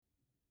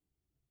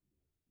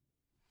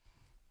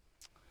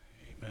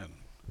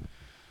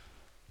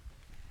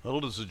Well,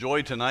 it is a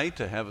joy tonight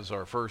to have as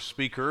our first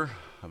speaker,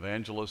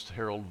 evangelist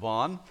Harold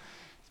Vaughan.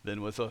 He's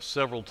been with us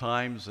several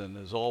times and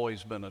has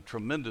always been a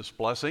tremendous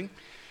blessing.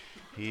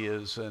 He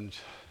is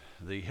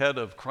the head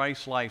of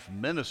Christ Life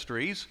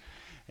Ministries,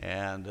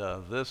 and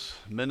this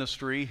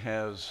ministry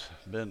has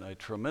been a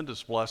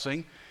tremendous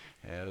blessing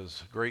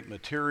as great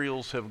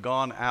materials have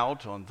gone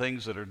out on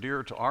things that are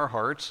dear to our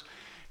hearts,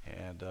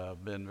 and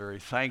been very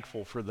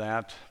thankful for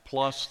that,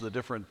 plus the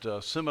different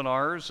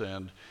seminars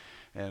and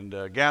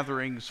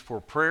gatherings for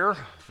prayer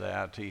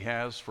that he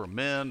has for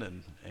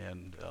men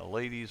and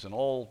ladies in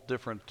all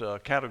different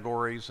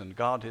categories, and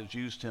God has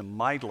used him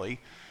mightily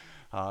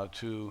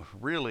to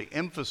really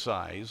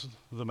emphasize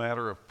the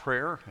matter of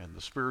prayer and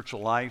the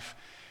spiritual life,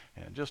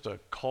 and just a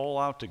call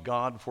out to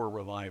God for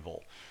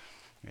revival.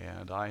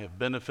 And I have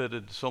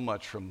benefited so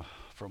much from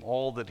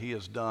all that he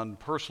has done,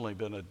 personally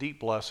been a deep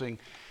blessing,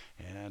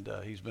 and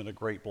he's been a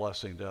great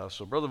blessing to us.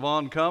 So Brother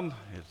Vaughan, come.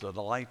 It's a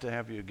delight to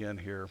have you again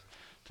here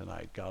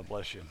tonight. God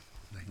bless you.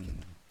 Thank you.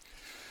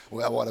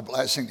 Well, what a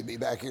blessing to be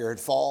back here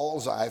at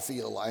Falls. I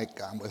feel like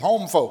I'm with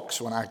home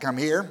folks when I come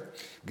here.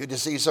 Good to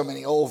see so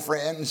many old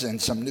friends and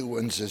some new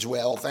ones as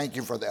well. Thank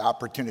you for the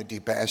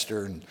opportunity,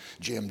 Pastor and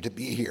Jim, to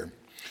be here.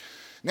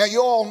 Now,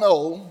 you all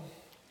know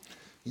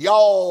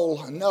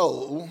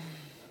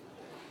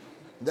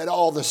that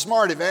all the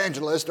smart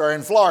evangelists are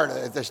in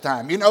Florida at this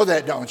time. You know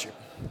that, don't you?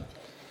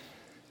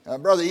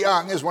 Brother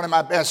Young is one of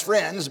my best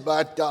friends,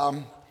 but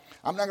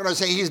I'm not going to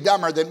say he's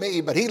dumber than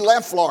me, but he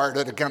left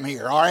Florida to come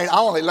here, all right? I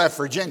only left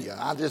Virginia.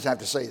 I just have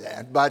to say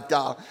that. But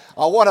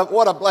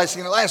what a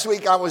blessing. Last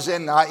week I was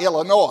in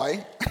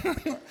Illinois.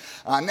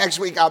 Next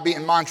week I'll be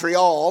in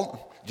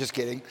Montreal. Just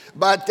kidding.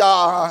 But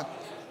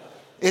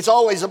it's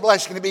always a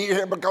blessing to be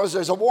here because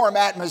there's a warm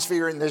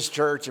atmosphere in this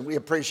church, and we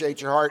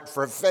appreciate your heart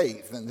for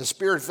faith and the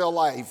spirit-filled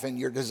life and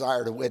your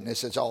desire to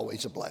witness. It's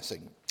always a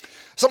blessing.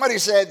 Somebody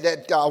said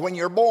that when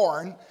you're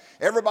born,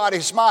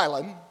 everybody's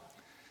smiling,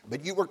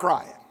 but you were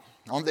crying.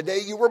 On the day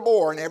you were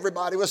born,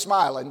 everybody was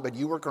smiling, but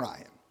you were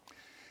crying.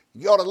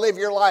 You ought to live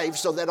your life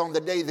so that on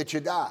the day that you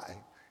die,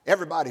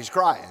 everybody's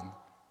crying,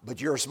 but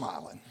you're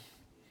smiling.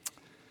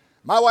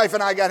 My wife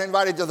and I got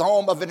invited to the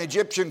home of an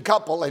Egyptian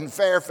couple in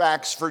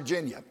Fairfax,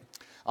 Virginia.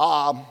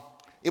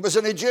 It was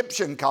an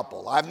Egyptian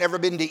couple. I've never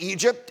been to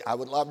Egypt. I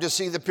would love to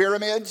see the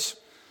pyramids,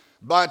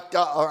 but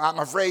I'm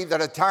afraid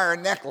that a tire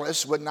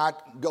necklace would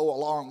not go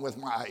along with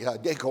my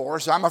decor.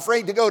 So I'm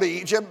afraid to go to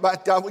Egypt,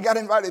 but we got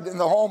invited in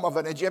the home of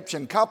an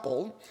Egyptian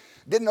couple.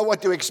 Didn't know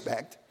what to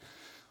expect.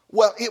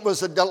 Well, it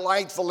was a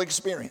delightful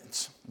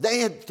experience. They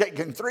had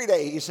taken 3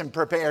 days and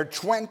prepared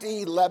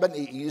 20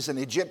 Lebanese and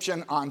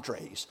Egyptian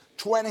entrees.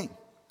 20.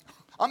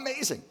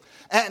 Amazing.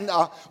 And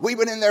we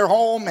went in their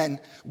home and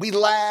we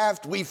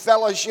laughed, we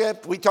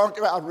fellowshiped, we talked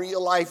about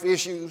real life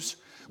issues.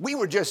 We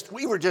were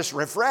just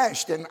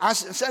refreshed. And I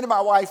said to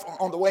my wife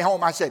on the way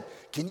home, I said,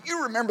 can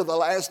you remember the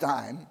last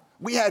time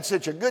we had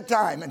such a good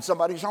time in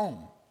somebody's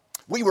home?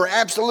 We were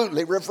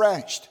absolutely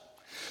refreshed.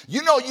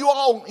 You know,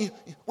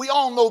 we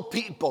all know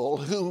people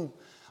who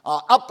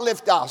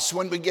uplift us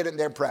when we get in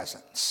their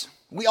presence.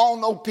 We all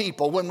know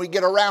people when we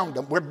get around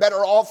them. We're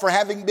better off for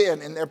having been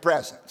in their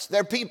presence.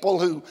 They're people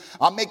who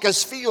make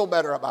us feel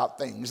better about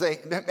things. They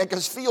make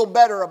us feel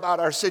better about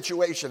our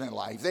situation in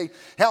life. They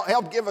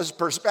help give us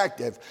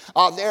perspective.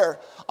 They're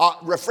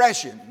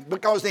refreshing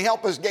because they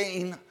help us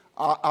gain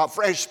a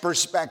fresh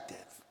perspective.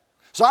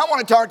 So I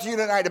want to talk to you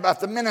tonight about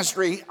the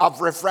ministry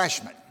of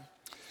refreshment.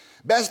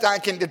 Best I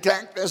can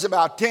detect, there's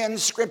about 10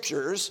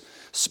 scriptures,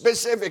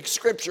 specific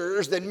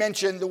scriptures that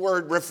mention the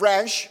word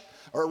refresh,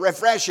 or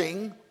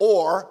refreshing,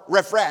 or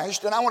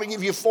refreshed, and I want to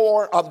give you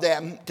 4 of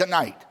them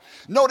tonight.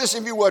 Notice,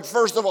 if you would,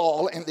 first of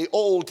all, in the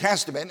Old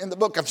Testament, in the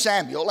book of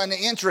Samuel, in the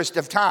interest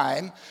of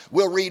time,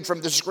 we'll read from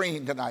the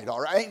screen tonight,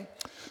 all right?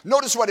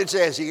 Notice what it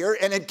says here,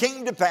 and it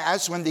came to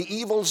pass when the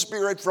evil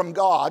spirit from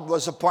God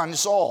was upon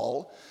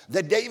Saul,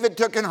 that David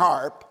took an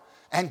harp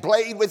and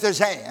played with his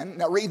hand.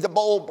 Now read the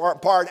bold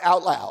part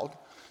out loud.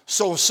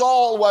 So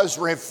Saul was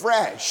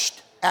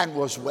refreshed and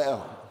was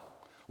well.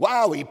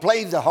 Wow, he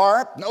played the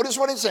harp. Notice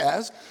what it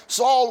says.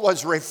 Saul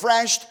was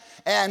refreshed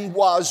and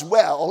was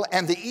well,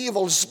 and the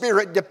evil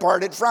spirit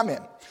departed from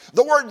him.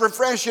 The word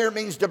refresh here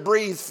means to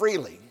breathe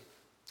freely.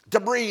 To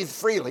breathe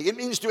freely. It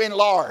means to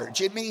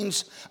enlarge. It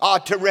means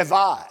to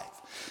revive.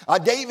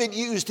 David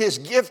used his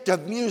gift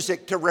of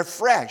music to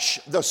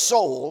refresh the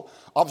soul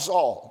of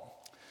Saul.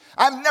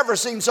 I've never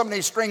seen so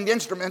many stringed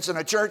instruments in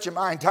a church in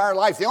my entire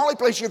life. The only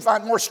place you'd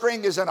find more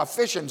string is in a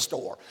fishing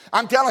store.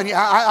 I'm telling you,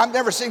 I've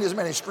never seen as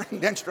many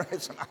stringed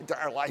instruments in my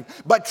entire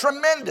life. But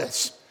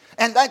tremendous.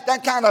 And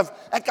that kind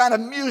of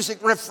music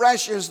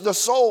refreshes the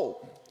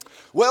soul.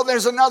 Well,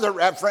 there's another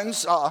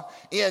reference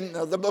in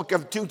the book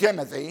of 2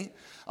 Timothy.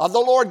 The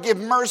Lord give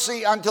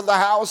mercy unto the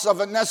house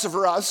of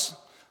Onesiphorus.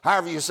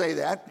 However you say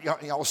that.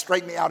 You'll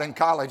straighten me out in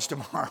college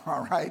tomorrow,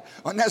 all right?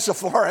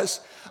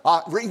 Onesiphorus.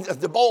 Read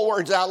the bold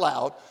words out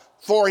loud.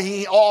 For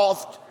he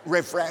oft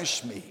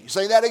refreshed me.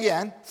 Say that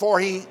again.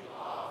 For he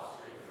oft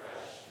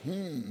refreshed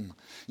me.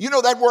 You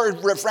know that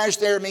word refresh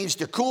there means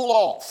to cool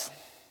off,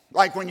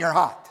 like when you're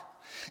hot.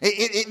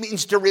 It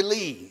means to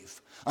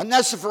relieve.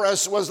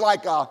 Onesiphorus was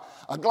like a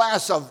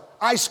glass of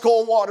ice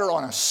cold water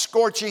on a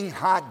scorching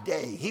hot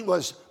day. He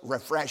was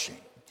refreshing.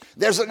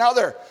 There's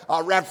another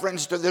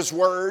reference to this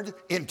word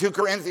in 2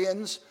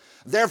 Corinthians.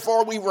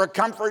 Therefore we were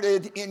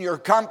comforted in your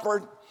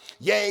comfort,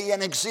 yea,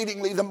 and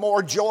exceedingly the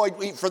more joyed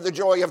we for the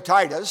joy of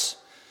Titus.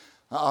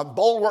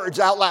 Bold words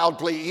out loud,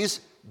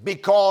 please.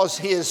 Because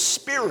his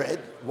spirit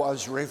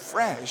was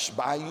refreshed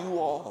by you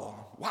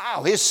all.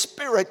 Wow, his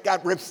spirit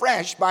got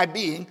refreshed by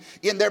being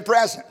in their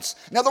presence.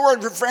 Now the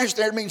word refresh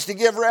there means to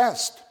give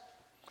rest.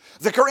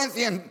 The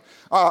Corinthian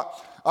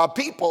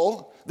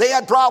people, they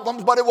had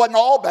problems, but it wasn't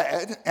all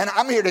bad. And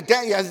I'm here to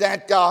tell you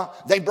that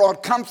they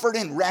brought comfort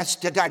and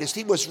rest to Titus.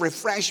 He was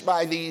refreshed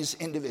by these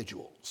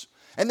individuals.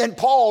 And then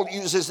Paul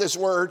uses this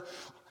word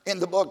in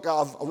the book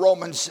of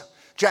Romans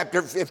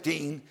chapter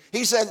 15.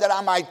 He said that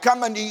I might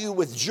come unto you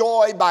with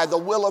joy by the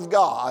will of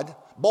God.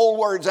 Bold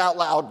words out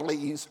loud,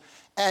 please.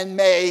 And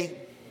may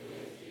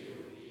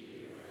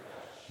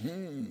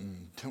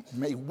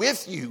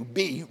with you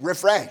be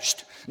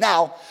refreshed.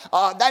 Now,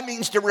 that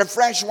means to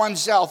refresh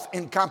oneself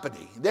in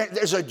company.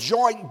 There's a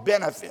joint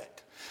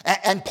benefit.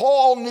 And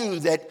Paul knew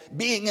that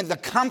being in the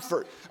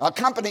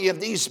company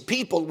of these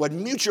people would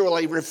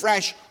mutually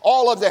refresh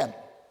all of them.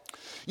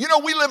 You know,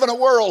 we live in a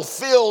world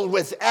filled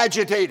with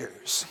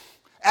agitators,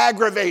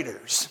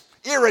 aggravators,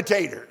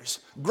 irritators,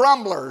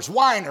 grumblers,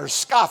 whiners,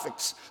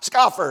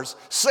 scoffers,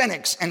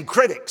 cynics, and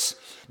critics.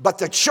 But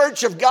the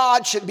church of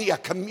God should be a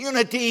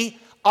community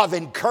of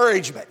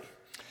encouragement.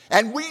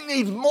 And we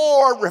need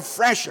more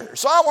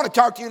refreshers. So I want to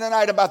talk to you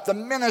tonight about the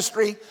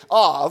ministry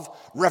of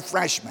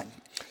refreshment.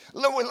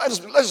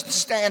 Let's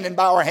stand and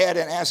bow our head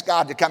and ask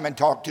God to come and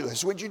talk to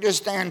us. Would you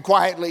just stand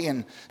quietly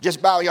and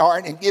just bow your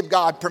heart and give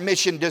God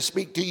permission to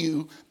speak to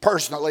you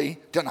personally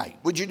tonight?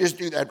 Would you just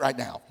do that right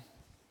now?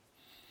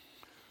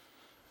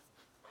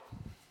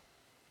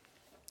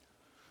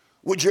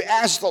 Would you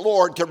ask the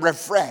Lord to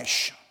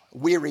refresh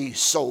weary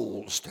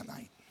souls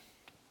tonight?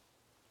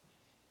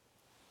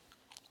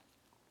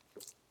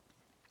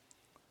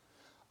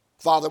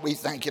 Father, we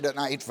thank you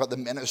tonight for the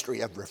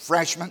ministry of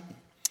refreshment.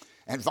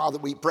 And Father,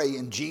 we pray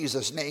in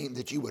Jesus' name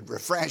that you would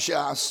refresh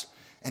us.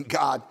 And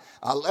God,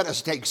 let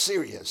us take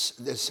serious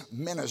this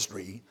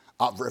ministry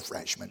of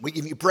refreshment. We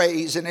give you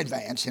praise in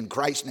advance in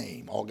Christ's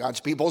name. All God's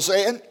people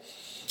saying,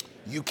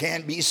 you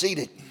can be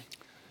seated.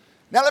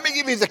 Now let me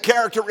give you the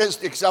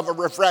characteristics of a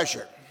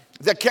refresher.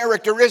 The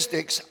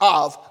characteristics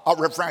of a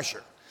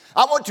refresher.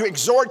 I want to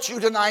exhort you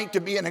tonight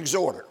to be an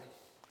exhorter.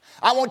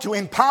 I want to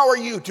empower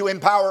you to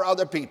empower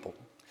other people.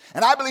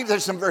 And I believe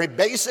there's some very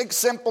basic,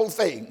 simple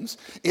things.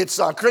 It's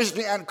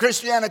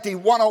Christianity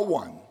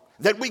 101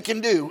 that we can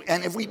do.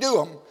 And if we do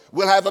them,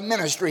 we'll have a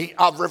ministry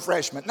of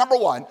refreshment. Number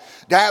one,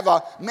 to have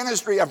a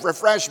ministry of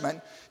refreshment,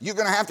 you're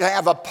going to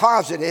have a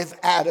positive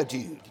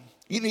attitude.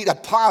 You need a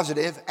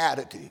positive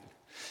attitude.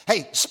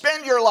 Hey,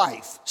 spend your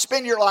life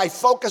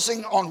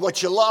focusing on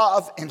what you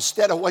love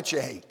instead of what you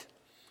hate.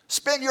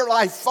 Spend your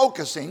life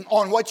focusing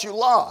on what you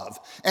love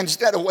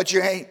instead of what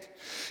you hate.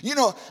 You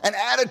know, an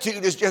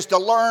attitude is just a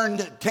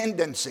learned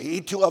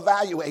tendency to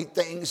evaluate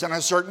things in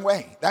a certain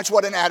way. That's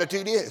what an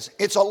attitude is.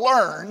 It's a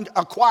learned,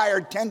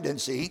 acquired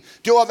tendency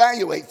to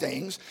evaluate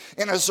things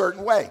in a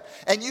certain way.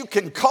 And you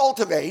can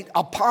cultivate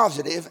a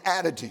positive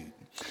attitude.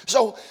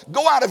 So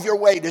go out of your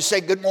way to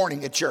say good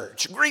morning at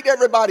church. Greet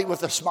everybody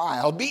with a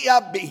smile. Be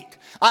upbeat.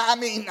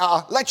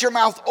 Let your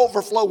mouth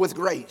overflow with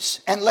grace.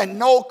 And let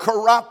no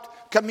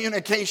corrupt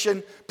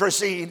communication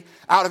proceed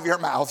out of your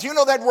mouth. You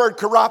know that word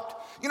corrupt?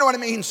 You know what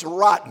it means?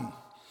 Rotten,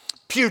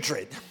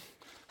 putrid,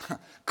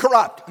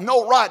 corrupt,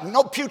 no rotten,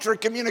 no putrid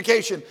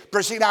communication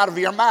proceed out of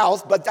your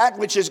mouth, but that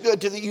which is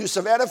good to the use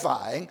of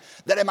edifying,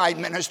 that it might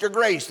minister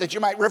grace, that you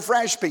might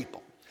refresh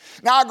people.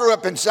 Now, I grew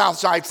up in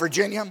Southside,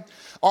 Virginia,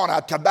 on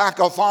a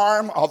tobacco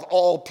farm of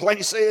all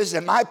places,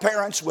 and my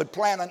parents would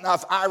plant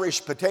enough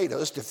Irish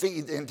potatoes to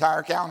feed the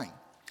entire county.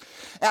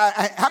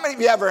 How many of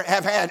you ever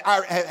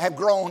have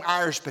grown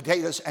Irish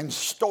potatoes and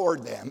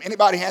stored them?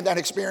 Anybody had that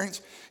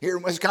experience here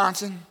in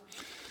Wisconsin?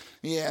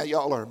 Yeah,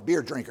 y'all are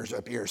beer drinkers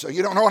up here, so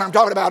you don't know what I'm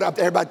talking about up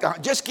there,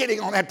 but just kidding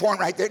on that point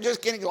right there.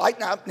 Just kidding,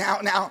 lighten up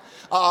now.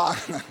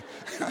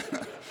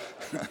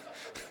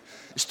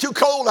 It's too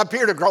cold up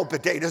here to grow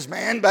potatoes,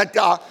 man, but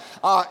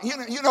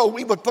you know,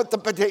 we would put the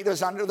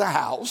potatoes under the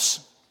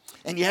house,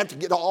 and you have to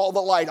get all the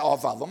light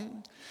off of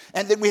them,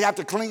 and then we'd have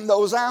to clean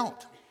those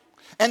out.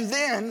 And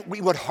then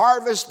we would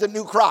harvest the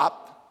new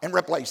crop and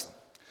replace them.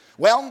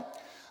 Well,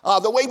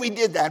 the way we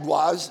did that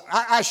was,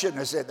 I shouldn't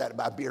have said that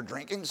about beer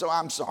drinking, so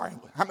I'm sorry.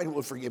 How many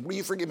will forgive? Will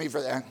you forgive me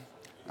for that?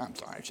 I'm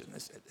sorry, I shouldn't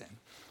have said that.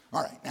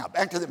 All right, now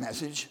back to the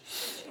message.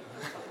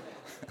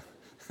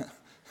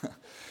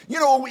 You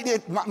know what we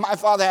did? My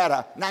father had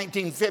a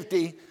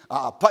 1950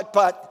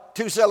 putt-putt,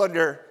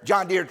 two-cylinder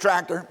John Deere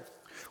tractor.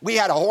 We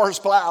had a horse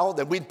plow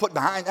that we'd put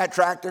behind that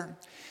tractor.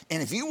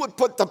 And if you would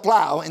put the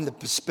plow in the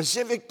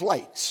specific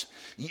place,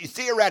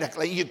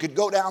 theoretically, you could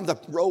go down the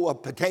row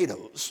of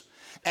potatoes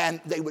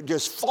and they would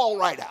just fall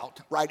right out,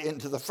 right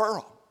into the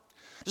furrow.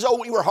 So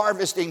we were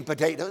harvesting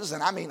potatoes,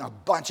 and I mean a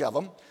bunch of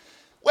them.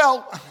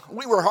 Well,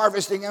 we were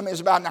harvesting them. It was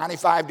about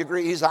 95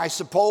 degrees, I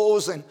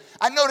suppose. And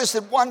I noticed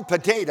that one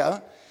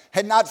potato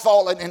had not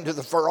fallen into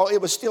the furrow.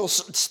 It was still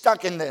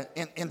stuck in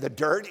the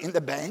dirt, in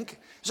the bank.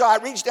 So I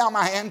reached down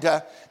my hand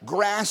to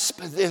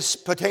grasp this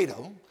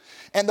potato.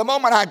 And the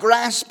moment I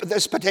grasped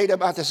this potato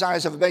about the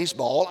size of a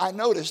baseball, I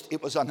noticed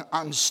it was an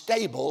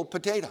unstable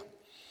potato.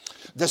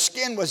 The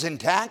skin was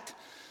intact,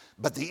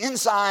 but the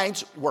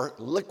insides were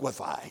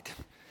liquefied.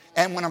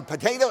 And when a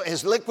potato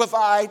is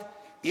liquefied,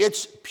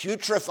 it's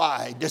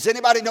putrefied. Does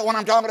anybody know what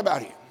I'm talking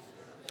about here?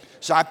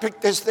 So I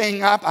picked this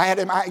thing up.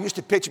 I used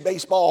to pitch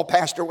baseball,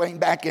 Pastor Wayne,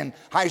 back in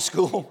high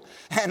school,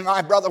 and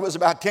my brother was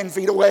about 10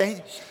 feet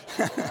away.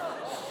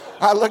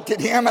 I looked at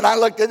him and I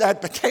looked at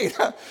that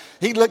potato.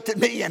 He looked at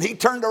me and he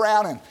turned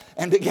around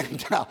and began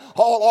to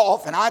haul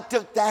off. And I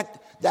took that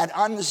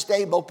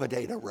unstable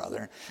potato,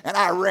 brother, and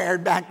I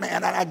reared back,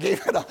 man, and I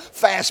gave it a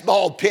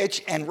fastball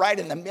pitch, and right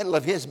in the middle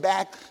of his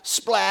back,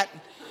 splat.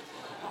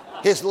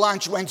 His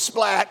lunch went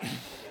splat.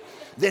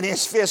 Then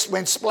his fist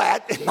went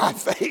splat in my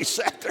face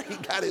after he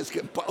got his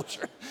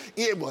composure.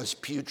 It was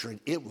putrid.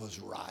 It was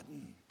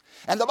rotten.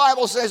 And the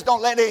Bible says,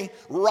 don't let a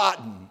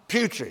rotten,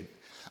 putrid,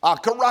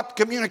 corrupt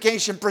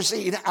communication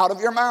proceed out of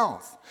your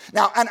mouth.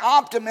 Now, an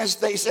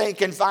optimist, they say,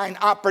 can find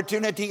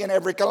opportunity in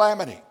every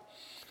calamity.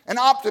 An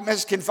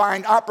optimist can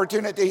find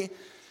opportunity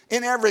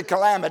in every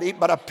calamity,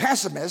 but a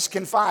pessimist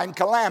can find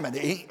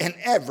calamity in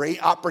every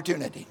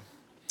opportunity.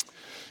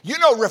 You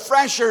know,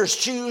 refreshers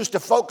choose to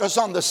focus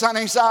on the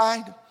sunny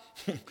side.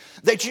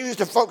 They choose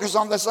to focus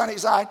on the sunny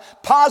side.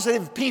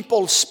 Positive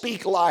people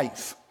speak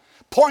life,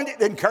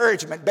 pointed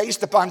encouragement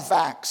based upon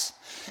facts.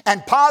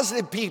 And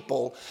positive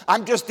people,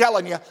 I'm just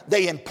telling you,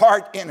 they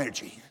impart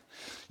energy.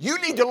 You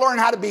need to learn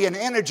how to be an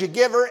energy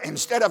giver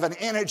instead of an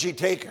energy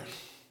taker.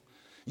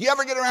 You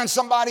ever get around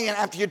somebody and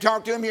after you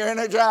talk to them, you're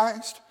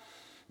energized?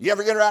 You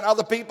ever get around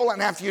other people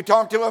and after you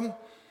talk to them,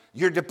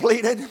 you're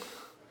depleted?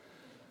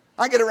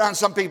 I get around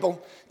some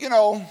people, you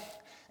know,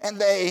 and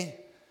they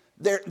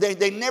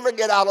never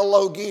get out of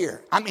low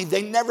gear. I mean,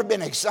 they've never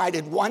been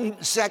excited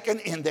 1 second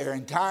in their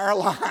entire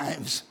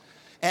lives.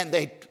 And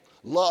they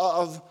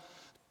love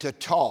to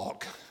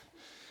talk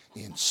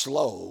in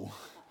slow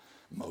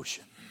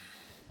motion.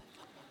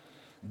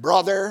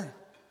 Brother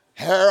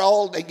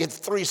Harold, they get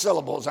 3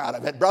 syllables out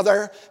of it.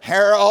 Brother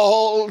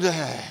Harold,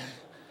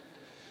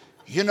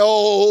 you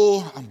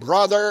know,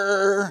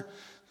 brother,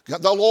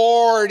 the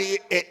Lord,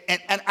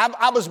 and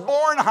I was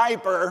born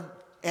hyper,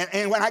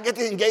 and when I get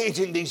to engage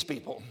in these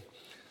people,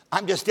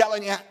 I'm just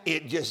telling you,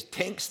 it just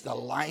takes the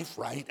life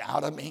right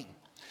out of me.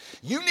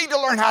 You need to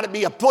learn how to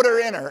be a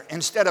putter-inner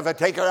instead of a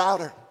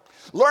taker-outer.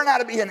 Learn how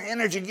to be an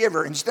energy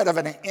giver instead of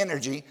an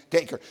energy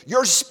taker.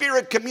 Your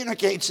spirit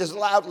communicates as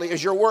loudly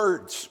as your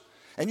words,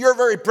 and your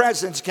very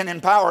presence can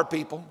empower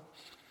people.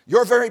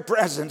 Your very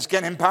presence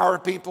can empower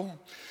people.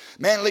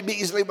 Manly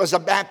Beasley was a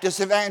Baptist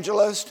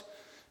evangelist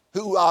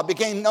who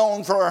became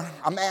known for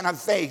a man of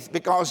faith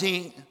because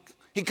he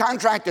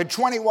contracted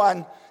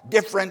 21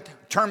 different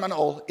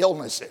terminal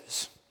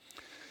illnesses.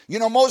 You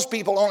know, most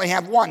people only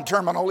have one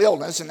terminal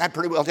illness, and that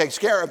pretty well takes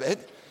care of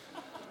it.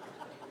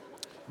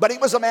 But he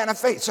was a man of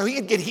faith, so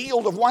he'd get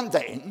healed of one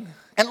thing,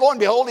 and lo and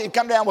behold, he'd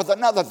come down with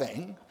another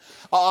thing,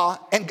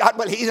 and God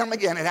would heal him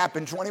again. It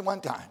happened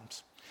 21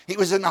 times. He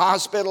was in the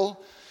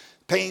hospital.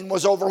 Pain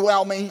was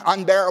overwhelming,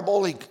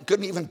 unbearable. He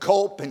couldn't even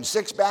cope, and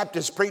 6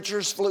 Baptist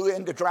preachers flew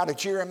in to try to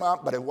cheer him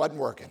up, but it wasn't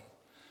working.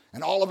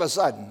 And all of a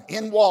sudden,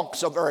 in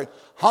walks a very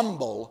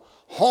humble,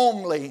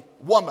 homely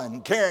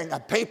woman carrying a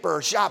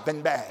paper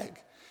shopping bag.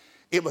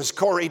 It was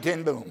Corrie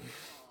ten Boom.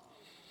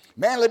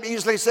 Manly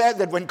Beasley said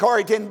that when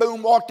Corrie ten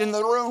Boom walked in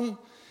the room,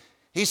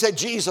 he said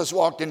Jesus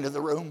walked into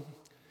the room.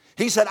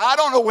 He said, I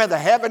don't know whether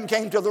heaven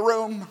came to the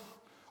room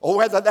or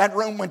whether that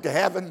room went to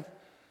heaven.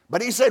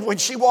 But he said when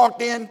she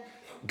walked in,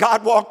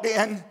 God walked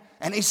in,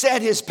 and he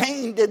said his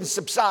pain didn't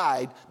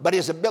subside, but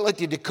his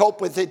ability to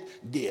cope with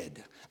it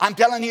did. I'm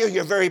telling you,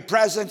 your very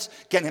presence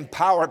can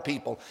empower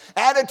people.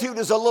 Attitude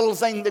is a little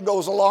thing that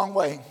goes a long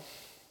way.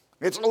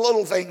 It's a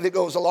little thing that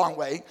goes a long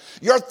way.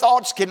 Your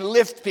thoughts can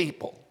lift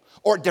people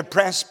or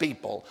depress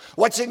people.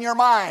 What's in your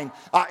mind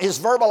is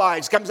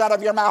verbalized, comes out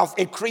of your mouth.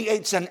 It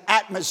creates an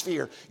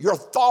atmosphere. Your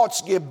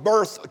thoughts give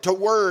birth to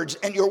words,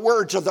 and your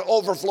words are the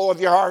overflow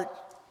of your heart.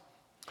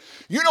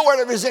 You know,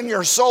 whatever is in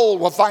your soul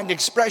will find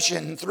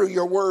expression through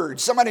your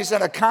words. Somebody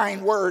said a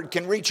kind word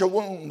can reach a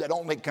wound that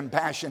only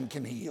compassion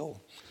can heal.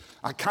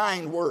 A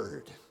kind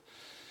word.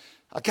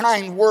 A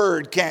kind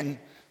word can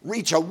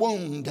reach a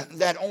wound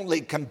that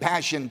only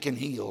compassion can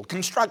heal.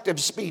 Constructive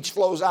speech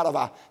flows out of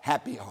a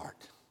happy heart.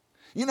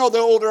 You know, the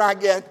older I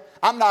get,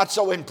 I'm not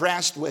so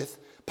impressed with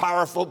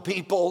powerful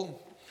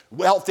people,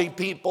 wealthy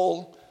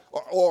people,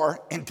 or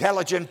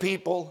intelligent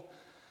people.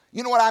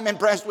 You know what I'm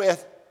impressed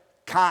with?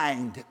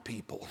 Kind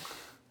people.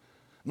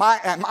 My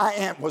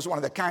aunt was one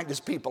of the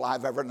kindest people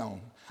I've ever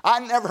known. I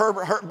never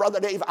heard, Brother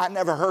Dave, I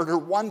never heard her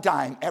one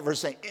time ever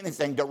say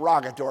anything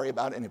derogatory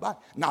about anybody.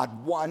 Not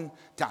one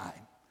time.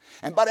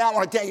 And buddy, I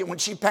want to tell you, when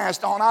she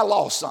passed on, I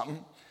lost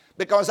something.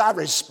 because I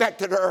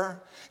respected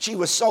her. She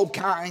was so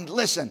kind.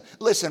 Listen,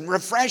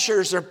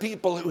 refreshers are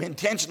people who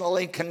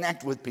intentionally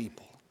connect with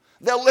people.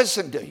 They'll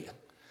listen to you.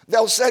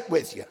 They'll sit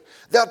with you.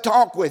 They'll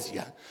talk with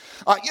you.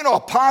 A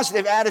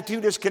positive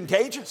attitude is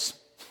contagious.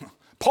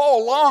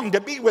 Paul longed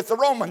to be with the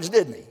Romans,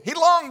 didn't he? He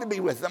longed to be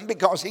with them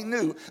because he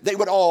knew they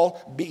would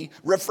all be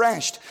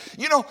refreshed.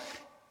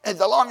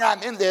 The longer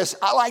I'm in this,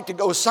 I like to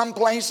go some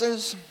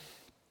places,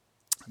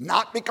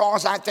 not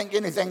because I think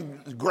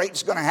anything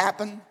great's going to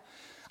happen.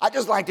 I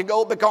just like to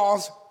go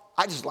because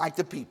I just like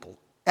the people,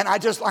 and I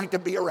just like to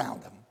be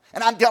around them.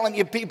 And I'm telling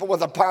you, people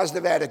with a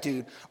positive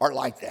attitude are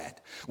like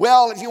that.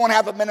 Well, if you want to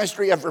have a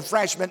ministry of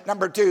refreshment,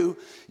 number 2,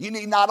 you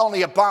need not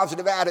only a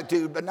positive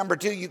attitude, but number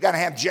 2, you got to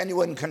have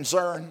genuine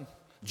concern.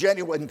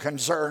 Genuine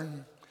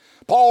concern.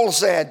 Paul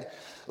said,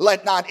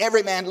 let not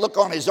every man look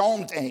on his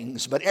own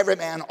things, but every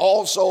man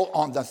also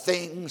on the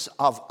things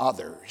of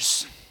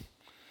others.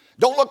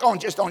 Don't look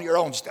just on your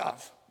own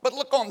stuff, but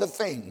look on the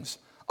things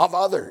of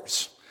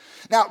others.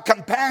 Now,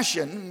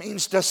 compassion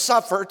means to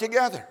suffer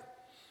together.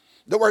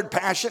 The word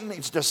passion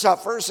means to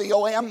suffer.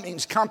 C-O-M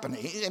means company.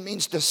 It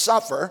means to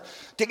suffer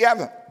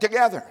together.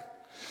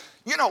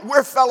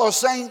 We're fellow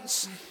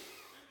saints.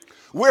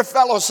 We're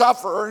fellow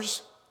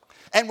sufferers.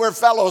 And we're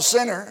fellow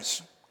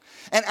sinners.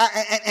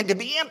 And to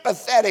be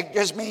empathetic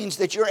just means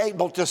that you're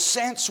able to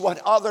sense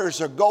what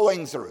others are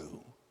going through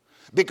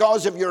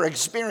because of your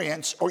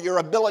experience or your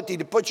ability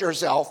to put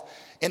yourself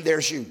in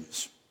their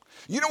shoes.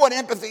 You know what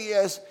empathy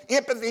is?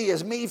 Empathy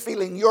is me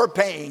feeling your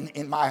pain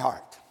in my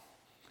heart.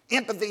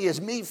 Empathy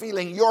is me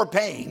feeling your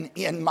pain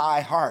in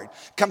my heart.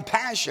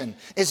 Compassion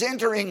is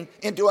entering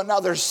into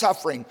another's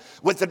suffering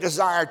with the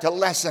desire to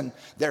lessen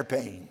their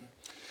pain.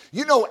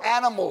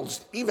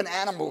 Animals, even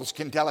animals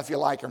can tell if you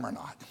like them or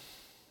not.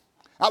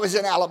 I was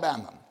in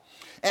Alabama,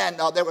 and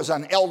there was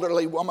an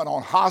elderly woman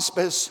on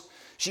hospice.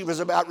 She was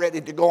about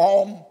ready to go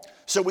home,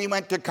 so we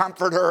went to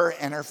comfort her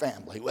and her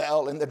family.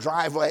 Well, in the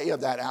driveway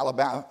of that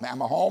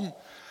Alabama home,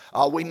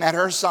 we met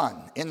her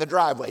son in the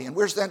driveway, and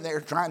we're sitting there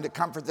trying to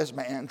comfort this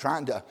man,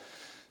 trying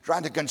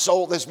to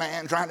console this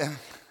man, trying to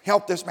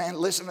help this man,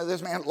 listen to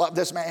this man, love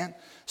this man,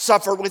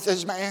 suffer with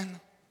this man.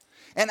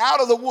 And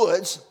out of the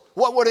woods,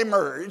 what would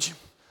emerge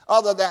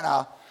other than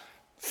a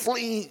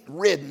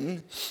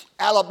flea-ridden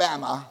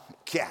Alabama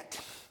cat?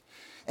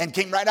 And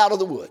came right out of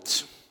the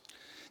woods.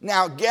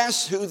 Now,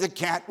 guess who the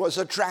cat was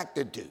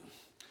attracted to?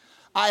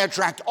 I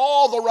attract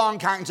all the wrong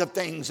kinds of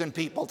things in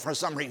people for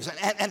some reason.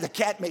 And the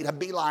cat made a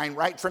beeline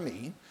right for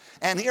me.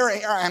 And here I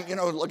am,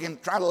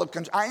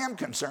 I am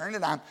concerned,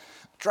 and I'm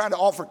trying to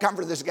offer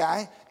comfort to this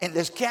guy. And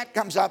this cat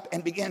comes up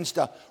and begins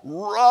to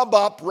rub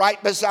up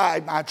right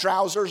beside my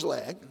trouser's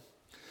leg,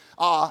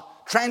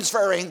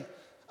 transferring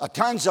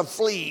tons of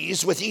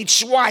fleas with each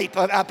swipe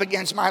up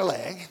against my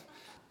leg.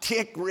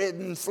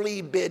 Tick-ridden,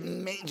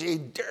 flea-bitten, mangy,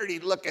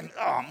 dirty-looking,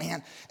 oh,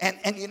 man. And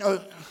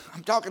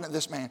I'm talking to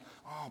this man.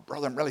 Oh,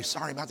 brother, I'm really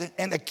sorry about that.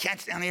 And the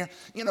cat's down here,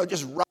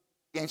 just rubbing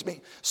against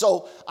me.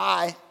 So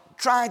I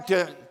tried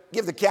to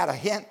give the cat a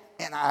hint,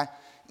 and I,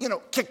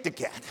 kicked the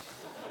cat.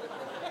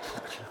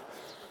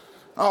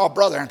 Oh,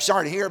 brother, I'm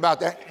sorry to hear about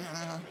that.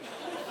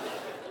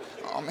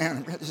 Oh,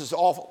 man, this is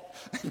awful.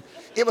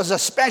 It was a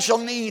special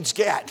needs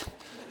cat.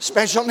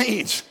 Special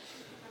needs.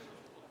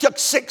 Took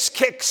 6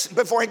 kicks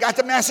before he got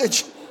the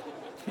message.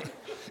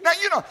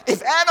 Now,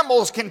 if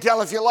animals can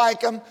tell if you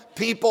like them,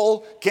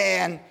 people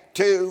can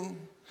too.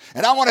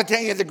 And I want to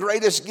tell you, the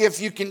greatest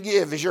gift you can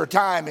give is your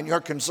time and your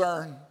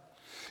concern.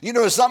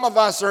 Some of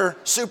us are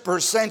super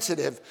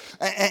sensitive.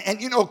 And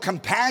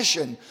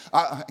compassion,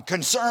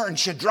 concern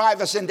should drive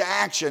us into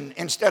action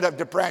instead of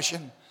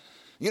depression.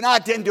 I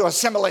tend to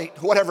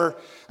assimilate whatever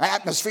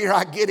atmosphere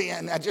I get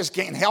in. I just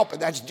can't help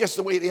it. That's just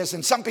the way it is.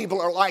 And some people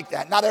are like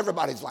that. Not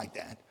everybody's like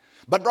that.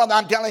 But brother,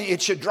 I'm telling you,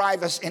 it should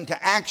drive us into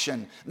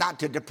action, not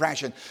to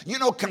depression.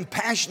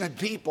 Compassionate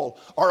people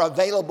are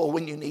available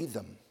when you need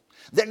them.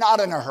 They're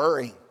not in a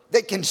hurry.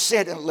 They can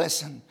sit and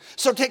listen.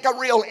 So take a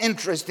real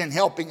interest in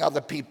helping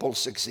other people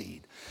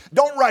succeed.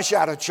 Don't rush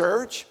out of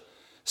church.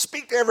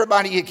 Speak to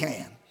everybody you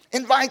can.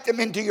 Invite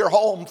them into your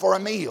home for a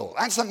meal.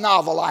 That's a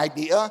novel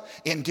idea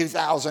in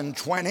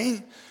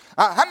 2020.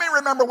 How many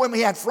remember when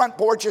we had front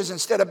porches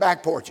instead of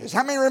back porches?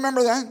 How many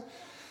remember that?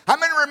 How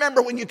many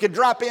remember when you could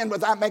drop in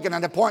without making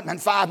an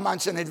appointment 5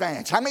 months in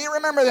advance? How many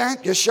remember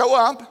that? Just show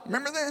up.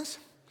 Remember this?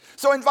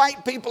 So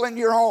invite people into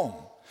your home.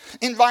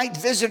 Invite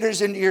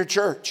visitors into your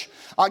church.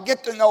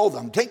 Get to know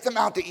them. Take them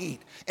out to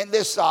eat. And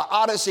this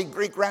Odyssey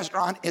Greek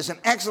restaurant is an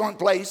excellent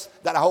place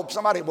that I hope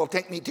somebody will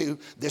take me to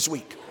this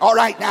week. All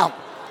right, now.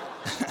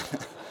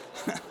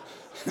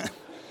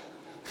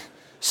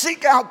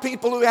 Seek out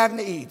people who have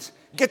needs.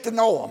 Get to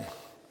know them.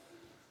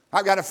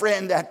 I've got a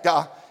friend that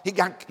he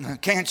got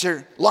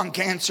cancer, lung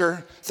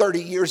cancer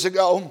 30 years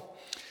ago,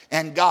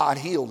 and God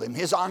healed him.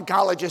 His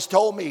oncologist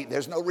told me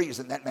there's no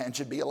reason that man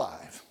should be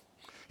alive.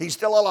 He's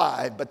still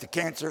alive, but the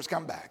cancer's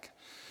come back.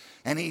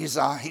 And he's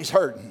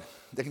hurting.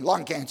 The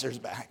lung cancer's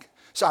back.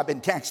 So I've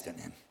been texting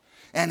him.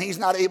 And he's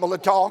not able to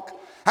talk.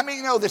 How many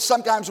of you know that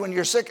sometimes when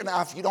you're sick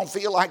enough, you don't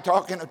feel like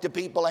talking to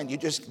people and you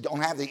just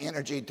don't have the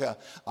energy to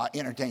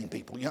entertain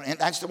people? You know, and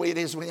that's the way it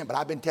is with him. But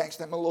I've been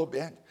texting him a little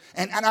bit.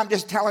 And I'm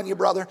just telling you,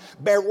 brother,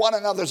 bear one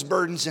another's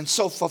burdens and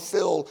so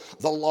fulfill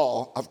the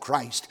law of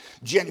Christ.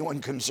 Genuine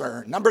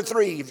concern. Number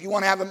 3, if you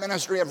want to have a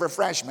ministry of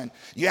refreshment,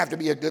 you have to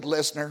be a good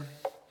listener.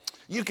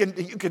 You can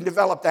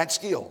develop that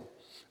skill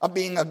of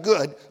being a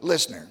good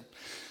listener.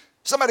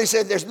 Somebody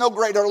said there's no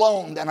greater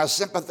loan than a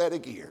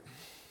sympathetic ear.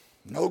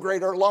 No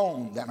greater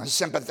loan than a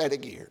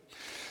sympathetic ear.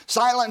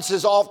 Silence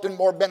is often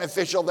more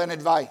beneficial than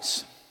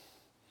advice.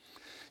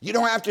 You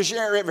don't have to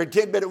share every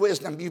tidbit of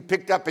wisdom you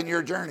picked up in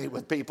your journey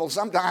with people.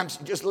 Sometimes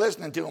just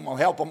listening to them will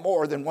help them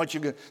more than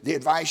the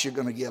advice you're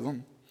going to give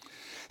them.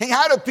 Hey,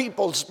 how do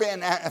people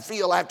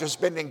feel after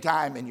spending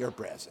time in your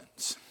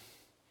presence?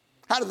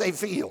 How do they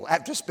feel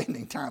after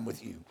spending time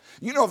with you?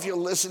 You know, if you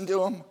listen to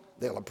them,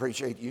 they'll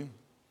appreciate you.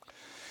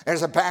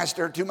 There's a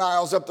pastor 2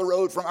 miles up the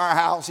road from our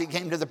house. He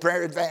came to the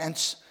prayer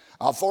advance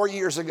 4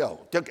 years ago.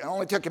 It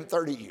only took him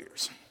 30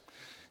 years.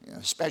 You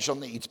know, special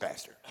needs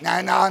pastor.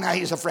 No,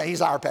 he's afraid.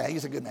 He's our pastor.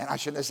 He's a good man. I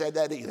shouldn't have said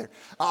that either.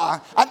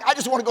 I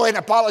just want to go ahead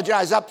and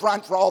apologize up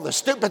front for all the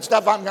stupid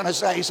stuff I'm going to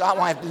say, so I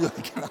won't have to do it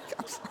again.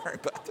 I'm sorry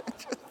about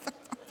that.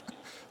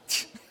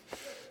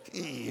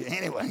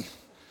 Anyway.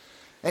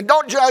 And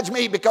don't judge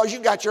me because you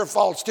got your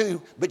faults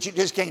too, but you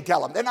just can't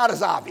tell them. They're not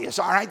as obvious,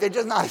 all right? They're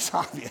just not as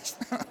obvious.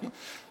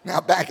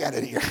 Now back at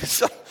it here.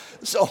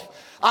 So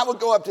I would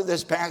go up to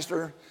this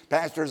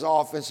pastor's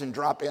office and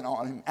drop in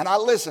on him, and I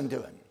listened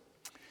to him.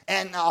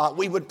 And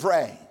we would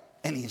pray,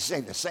 and he'd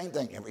say the same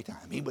thing every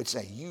time. He would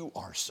say, "You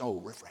are so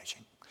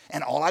refreshing."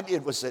 And all I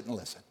did was sit and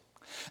listen.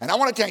 And I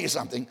want to tell you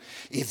something.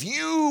 If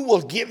you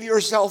will give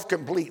yourself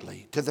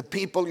completely to the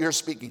people you're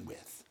speaking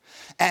with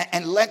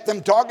and let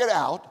them talk it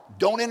out,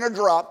 don't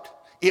interrupt.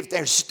 If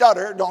they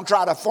stutter, don't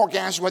try to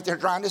forecast what they're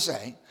trying to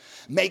say.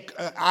 Make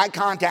eye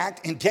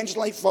contact,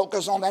 intentionally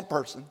focus on that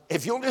person.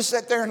 If you'll just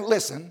sit there and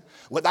listen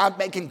without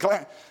making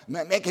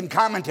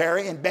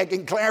commentary and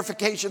begging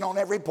clarification on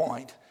every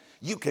point,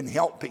 you can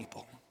help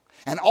people.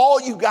 And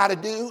all you got to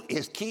do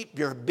is keep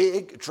your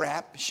big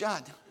trap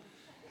shut.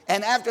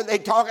 And after they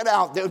talk it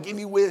out, they'll give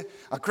you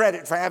a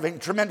credit for having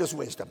tremendous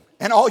wisdom.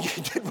 And all you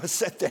did was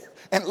sit there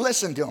and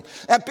listen to them.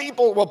 And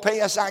people will pay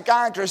a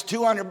psychiatrist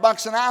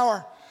 $200 an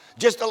hour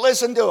just to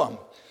listen to them.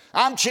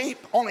 I'm cheap,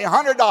 only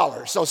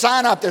 $100. So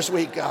sign up this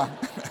week.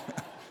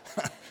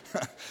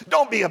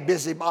 Don't be a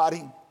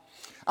busybody.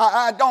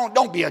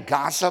 Don't be a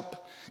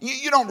gossip.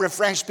 You don't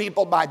refresh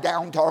people by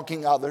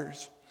down-talking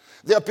others.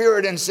 The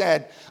Puritan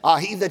said,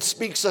 he that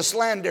speaks a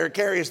slander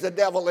carries the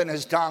devil in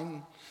his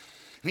tongue.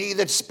 He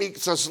that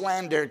speaks a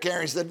slander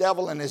carries the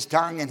devil in his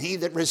tongue, and he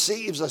that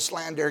receives a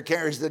slander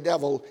carries the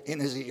devil in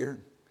his ear.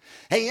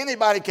 Hey,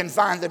 anybody can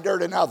find the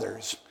dirt in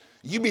others.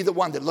 You be the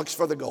one that looks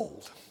for the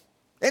gold.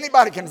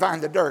 Anybody can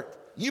find the dirt.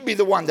 You be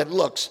the one that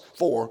looks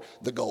for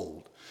the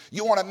gold.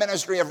 You want a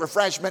ministry of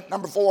refreshment?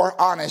 Number 4,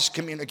 honest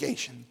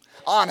communication.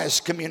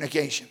 Honest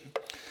communication.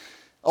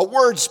 A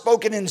word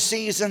spoken in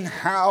season,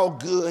 how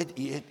good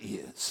it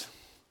is.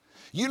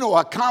 You know,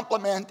 a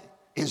compliment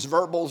is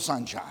verbal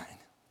sunshine.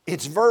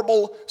 It's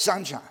verbal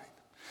sunshine.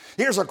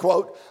 Here's a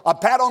quote. A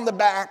pat on the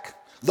back,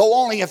 though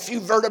only a few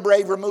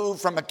vertebrae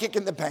removed from a kick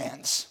in the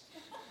pants,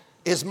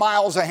 is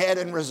miles ahead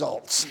in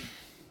results.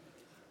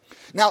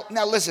 Now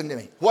listen to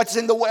me. What's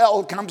in the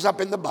well comes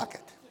up in the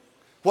bucket.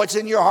 What's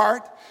in your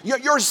heart?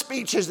 Your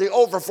speech is the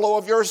overflow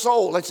of your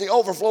soul. It's the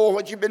overflow of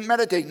what you've been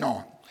meditating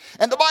on.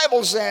 And the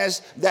Bible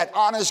says that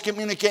honest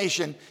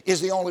communication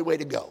is the only way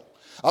to go.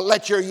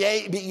 Let your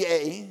yea be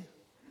yea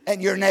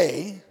and your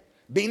nay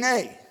be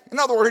nay. In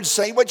other words,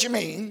 say what you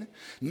mean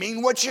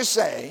what you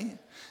say,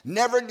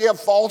 never give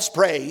false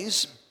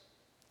praise,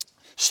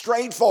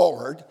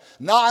 straightforward,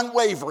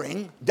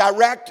 non-wavering,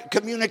 direct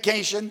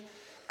communication,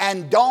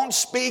 and don't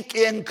speak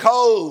in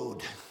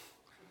code.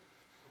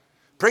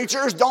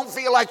 Preachers, don't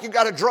feel like you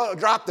got to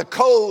drop the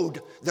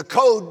code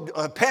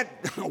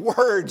pet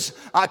words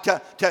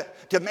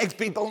to make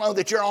people know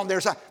that you're on their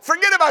side.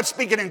 Forget about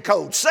speaking in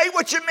code. Say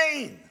what you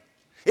mean.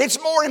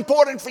 It's more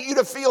important for you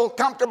to feel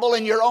comfortable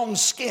in your own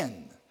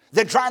skin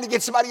than trying to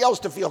get somebody else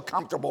to feel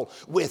comfortable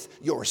with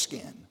your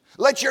skin.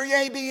 Let your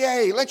yea be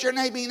yea. Let your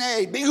nay be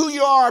nay. Be who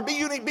you are. Be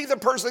unique. Be the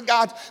person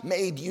God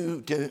made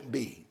you to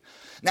be.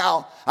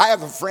 Now, I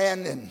have a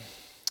friend, and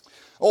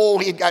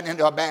he'd gotten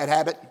into a bad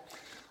habit.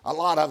 A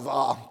lot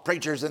of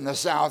preachers in the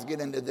South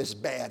get into this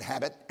bad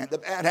habit, and the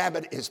bad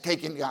habit is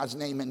taking God's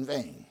name in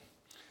vain.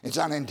 It's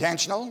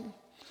unintentional.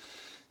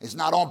 It's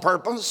not on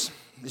purpose.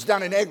 It's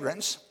done in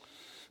ignorance.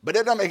 But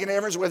it doesn't make any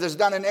difference whether it's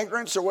done in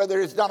ignorance or whether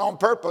it's done on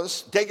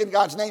purpose. Taking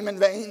God's name in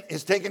vain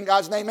is taking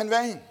God's name in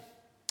vain.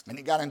 And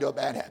he got into a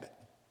bad habit.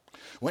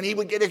 When he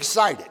would get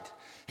excited,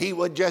 he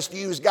would just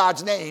use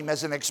God's name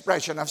as an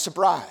expression of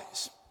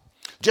surprise.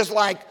 Just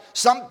like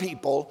some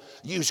people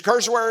use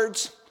curse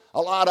words,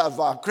 a lot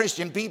of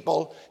Christian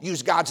people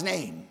use God's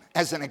name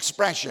as an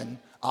expression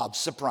of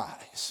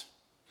surprise.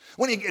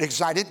 When he'd get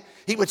excited,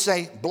 he would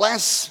say,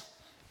 bless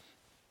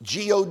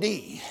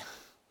G-O-D.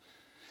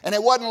 And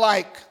it wasn't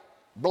like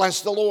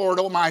Bless the Lord,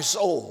 O my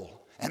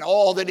soul, and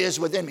all that is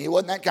within me. It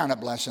wasn't that kind of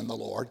blessing the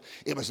Lord.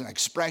 It was an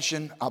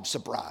expression of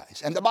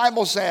surprise. And the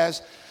Bible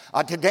says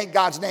to take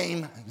God's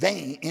name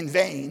in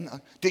vain,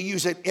 to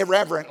use it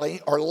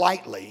irreverently or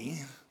lightly,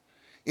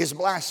 is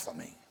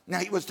blasphemy. Now,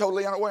 he was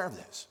totally unaware of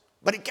this,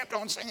 but he kept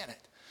on saying it.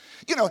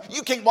 You know,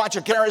 you can't watch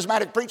a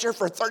charismatic preacher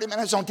for 30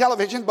 minutes on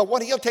television, but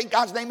he'll take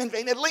God's name in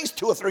vain at least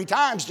 2 or 3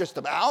 times just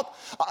about,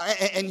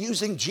 and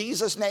using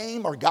Jesus'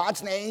 name or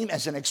God's name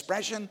as an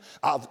expression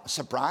of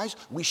surprise.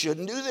 We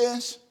shouldn't do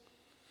this.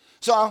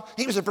 So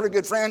he was a pretty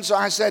good friend, so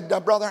I said,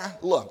 brother,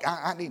 look,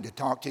 I need to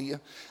talk to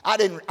you. I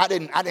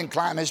didn't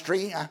climb his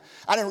tree.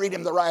 I didn't read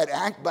him the riot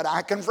act, but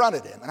I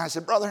confronted him. And I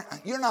said, brother,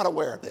 you're not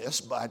aware of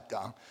this, but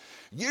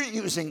you're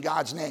using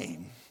God's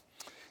name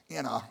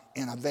in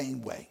a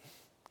vain way.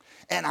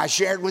 And I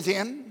shared with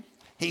him.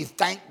 He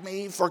thanked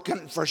me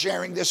for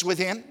sharing this with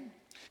him.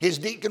 His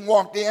deacon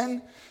walked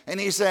in and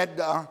he said,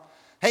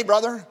 hey,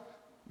 Brother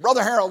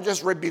Harold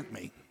just rebuked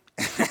me.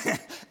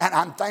 And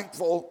I'm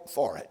thankful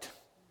for it.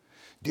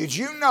 Did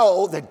you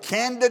know that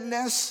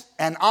candidness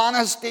and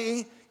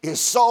honesty is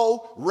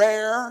so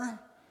rare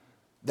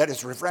that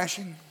it's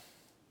refreshing?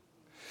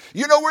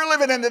 You know, we're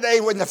living in a day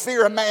when the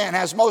fear of man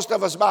has most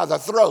of us by the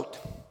throat.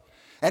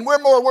 And we're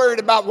more worried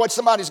about what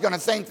somebody's going to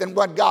think than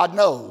what God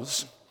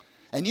knows.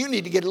 And you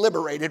need to get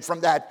liberated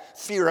from that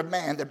fear of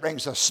man that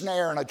brings a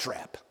snare and a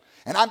trap.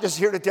 And I'm just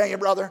here to tell you,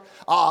 brother,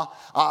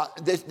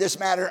 this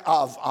matter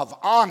of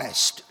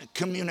honest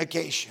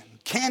communication,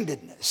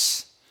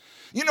 candidness.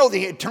 You know,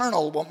 the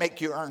eternal will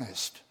make you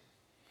earnest.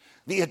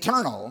 The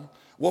eternal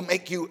will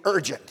make you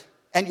urgent.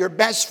 And your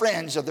best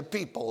friends are the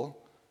people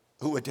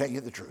who will tell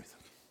you the truth.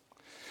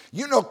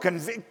 You know,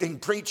 convicting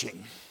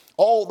preaching,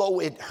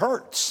 although it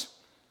hurts,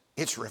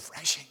 it's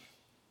refreshing.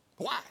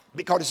 Why?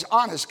 Because it's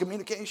honest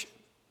communication.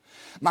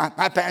 My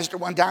pastor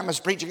one time was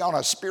preaching on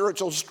a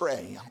spiritual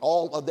stray.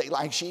 All of they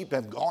like sheep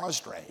have gone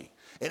astray.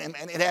 And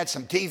it had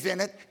some teeth in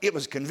it. It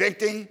was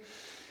convicting,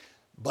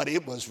 but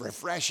it was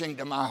refreshing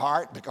to my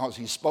heart because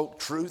he spoke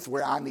truth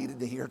where I needed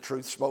to hear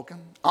truth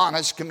spoken.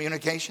 Honest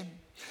communication.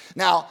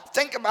 Now,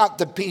 think about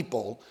the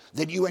people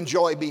that you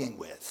enjoy being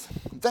with.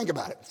 Think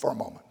about it for a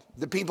moment.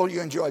 The people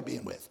you enjoy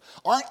being with.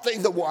 Aren't they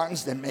the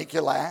ones that make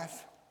you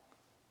laugh?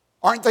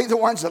 Aren't they the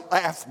ones that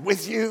laugh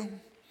with you?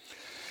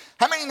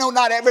 How many know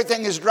not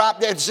everything is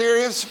drop dead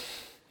serious?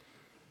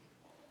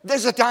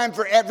 There's a time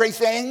for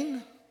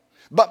everything.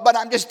 But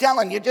I'm just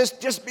telling you,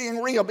 just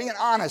being real, being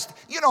honest.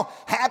 You know,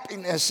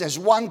 happiness is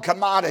one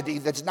commodity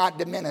that's not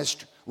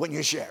diminished when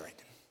you share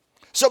it.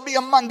 So be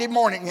a Monday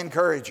morning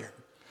encourager.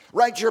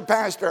 Write your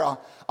pastor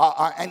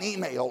an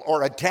email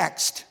or a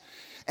text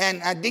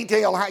and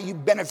detail how you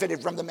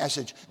benefited from the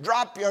message.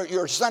 Drop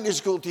your Sunday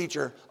school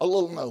teacher a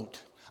little note.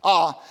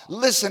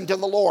 Listen to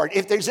the Lord.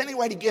 If there's any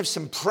way to give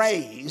some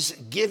praise,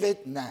 give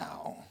it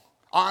now.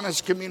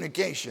 Honest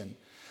communication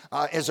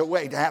is a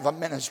way to have a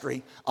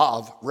ministry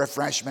of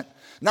refreshment.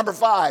 Number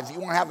 5, you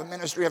want to have a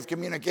ministry of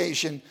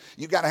communication,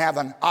 you've got to have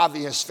an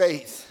obvious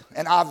faith.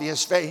 An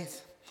obvious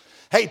faith.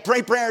 Hey,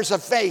 pray prayers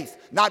of faith,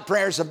 not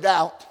prayers of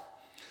doubt.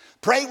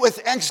 Pray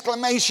with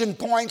exclamation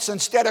points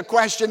instead of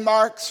question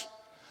marks.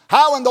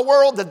 How in the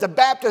world did the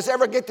Baptists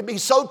ever get to be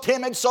so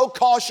timid, so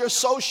cautious,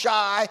 so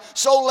shy,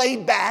 so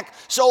laid back,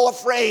 so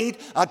afraid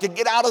to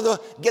get out of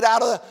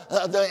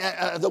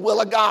the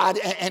will of God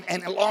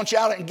and launch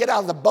out and get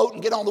out of the boat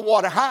and get on the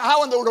water?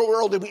 How in the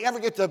world did we ever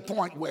get to the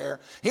point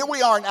where here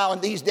we are now in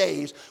these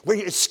days where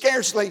it's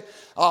scarcely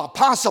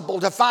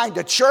possible to find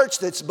a church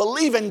that's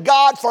believing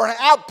God for an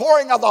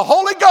outpouring of the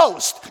Holy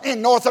Ghost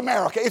in North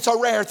America? It's a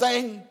rare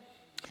thing,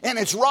 and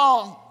it's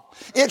wrong.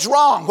 It's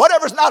wrong.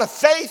 Whatever's not of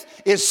faith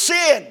is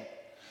sin.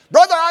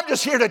 Brother, I'm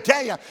just here to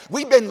tell you,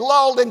 we've been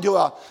lulled into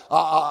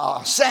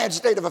a sad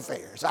state of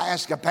affairs. I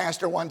asked a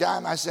pastor one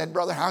time, I said,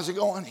 brother, how's it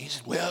going? He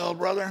said, well,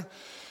 brother,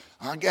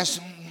 I guess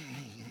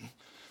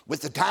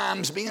with the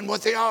times being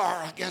what they are,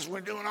 I guess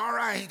we're doing all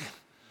right.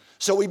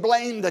 So we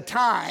blame the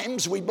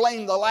times, we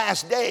blame the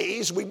last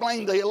days, we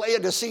blame the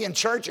Laodicean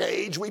church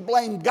age, we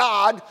blame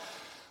God.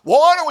 Well,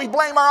 why don't we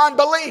blame our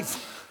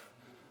unbelief?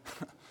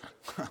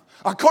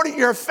 According to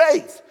your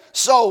faith,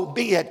 so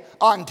be it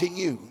unto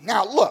you.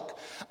 Now look,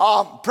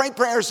 pray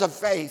prayers of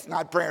faith,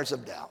 not prayers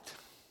of doubt.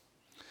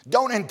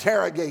 Don't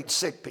interrogate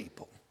sick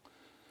people.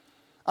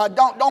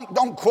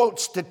 Don't quote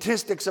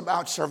statistics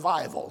about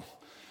survival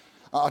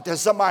to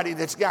somebody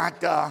that's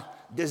got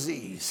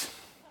disease.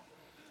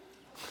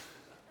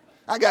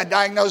 I got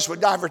diagnosed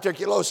with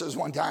diverticulosis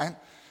one time.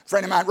 A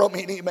friend of mine wrote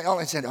me an email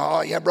and said,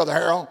 oh yeah, Brother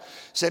Harold,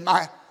 said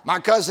my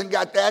cousin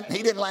got that and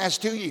he didn't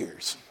last 2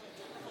 years.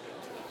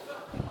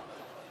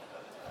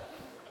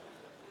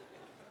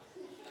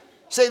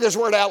 Say this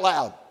word out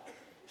loud.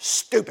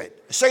 Stupid.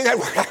 Say that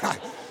word out loud.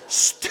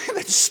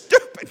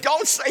 Stupid.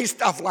 Don't say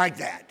stuff like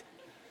that.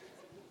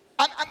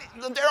 I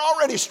mean, they're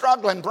already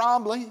struggling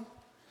probably.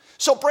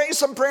 So pray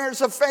some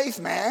prayers of faith,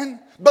 man.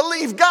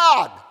 Believe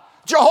God.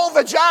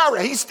 Jehovah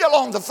Jireh, he's still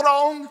on the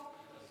throne.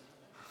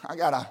 I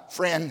got a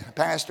friend, a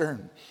pastor.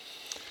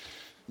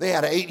 They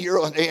had an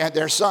 8-year-old,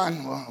 their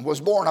son was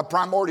born a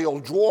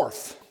primordial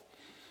dwarf.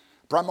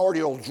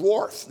 primordial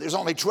dwarf. There's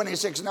only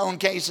 26 known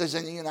cases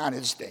in the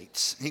United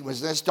States. He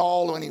was this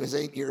tall when he was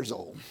 8 years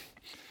old.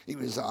 He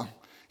was a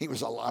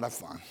lot of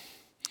fun.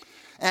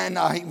 And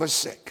he was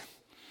sick.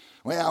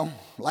 Well,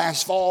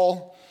 last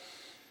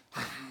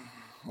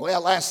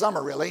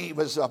summer really, he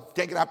was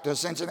taken up to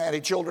Cincinnati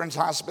Children's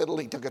Hospital.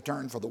 He took a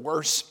turn for the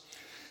worse.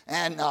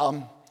 And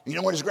you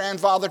know what his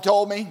grandfather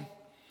told me? He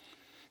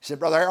said,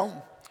 Brother Harold,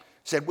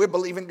 said, we're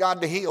believing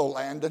God to heal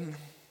Landon.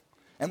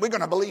 And we're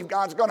going to believe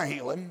God's going to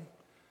heal him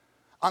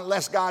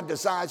unless God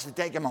decides to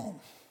take him home.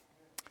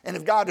 And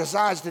if God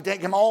decides to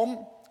take him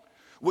home,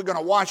 we're going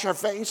to wash our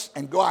face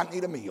and go out and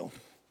eat a meal.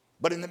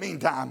 But in the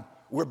meantime,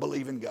 we're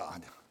believing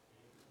God.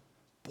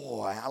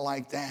 Boy, I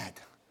like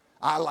that.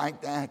 I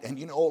like that. And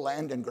you know,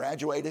 Landon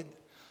graduated.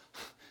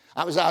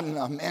 I was out in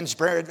a men's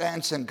prayer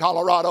advance in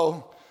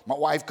Colorado. My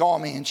wife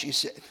called me and she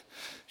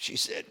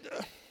said,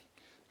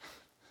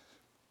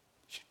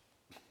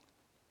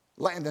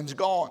 Landon's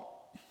gone.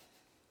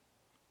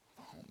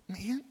 Oh,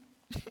 man.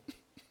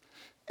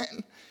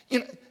 And, you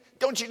know,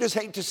 don't you just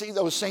hate to see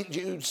those St.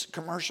 Jude's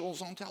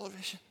commercials on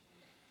television?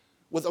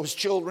 With those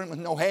children with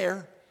no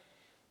hair.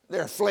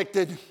 They're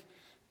afflicted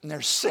and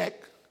they're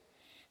sick.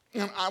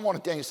 You know, I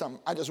want to tell you something.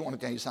 I just want to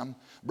tell you something.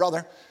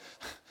 Brother,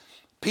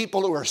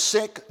 people who are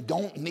sick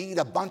don't need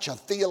a bunch of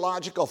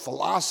theological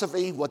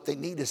philosophy. What they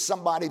need is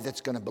somebody that's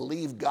going to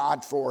believe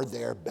God for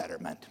their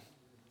betterment.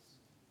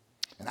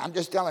 And I'm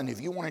just telling you,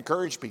 if you want to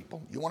encourage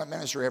people, you want a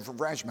ministry of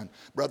refreshment,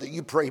 brother,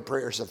 you pray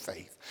prayers of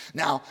faith.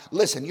 Now,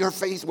 listen, your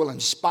faith will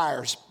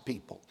inspire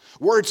people.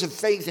 Words of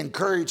faith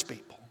encourage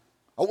people.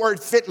 A word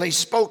fitly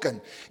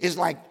spoken is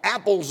like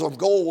apples of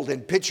gold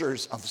and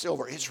pitchers of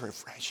silver. It's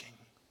refreshing.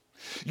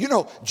 You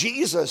know,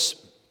 Jesus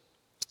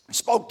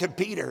spoke to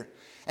Peter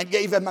and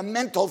gave him a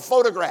mental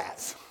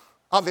photograph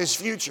of his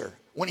future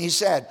when he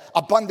said,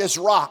 upon this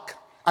rock,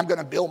 I'm going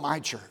to build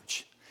my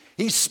church.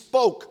 He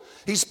spoke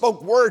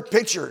word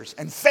pictures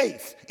and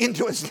faith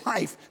into his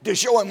life to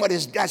show him what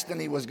his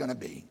destiny was going to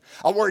be.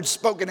 A word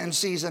spoken in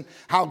season,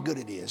 how good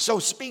it is. So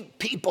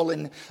speak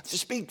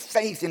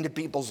faith into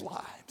people's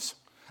lives.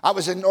 I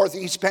was in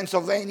Northeast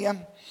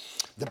Pennsylvania.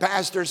 The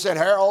pastor said,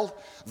 Harold,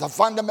 the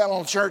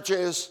fundamental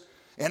churches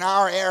in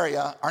our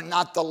area are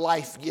not the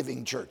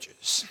life-giving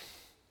churches.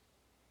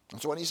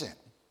 That's what he said.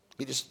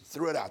 He just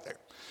threw it out there.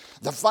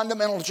 The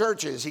fundamental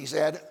churches, he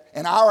said,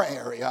 in our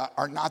area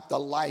are not the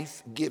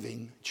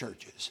life-giving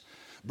churches.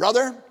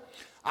 Brother,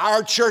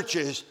 our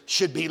churches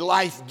should be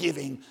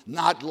life-giving,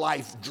 not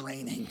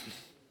life-draining.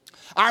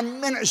 Our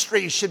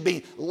ministry should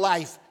be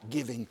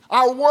life-giving.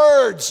 Our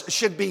words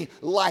should be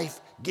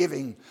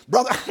life-giving.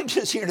 Brother, I'm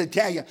just here to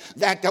tell you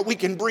that we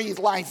can breathe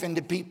life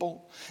into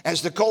people.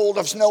 As the cold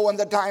of snow in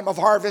the time of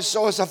harvest,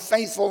 so is a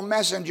faithful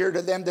messenger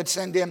to them that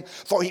send him,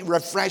 for he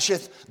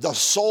refresheth the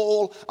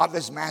soul of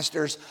his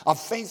masters. A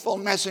faithful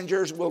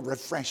messenger will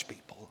refresh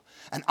people.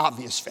 An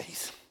obvious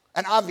faith.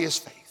 An obvious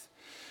faith.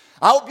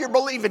 I hope you're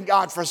believing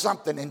God for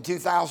something in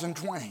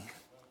 2020.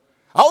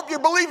 I hope you're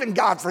believing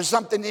God for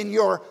something in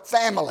your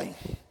family,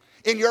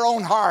 in your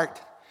own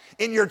heart,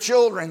 in your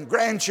children,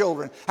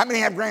 grandchildren. How many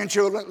have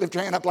grandchildren? Lift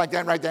your hand up like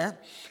that right there.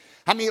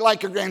 How many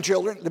like your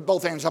grandchildren? Lift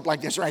both hands up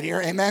like this right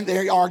here. Amen.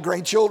 There you are,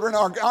 great children.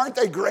 Aren't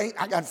they great?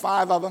 I got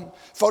 5 of them.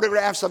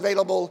 Photographs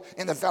available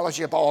in the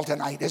fellowship hall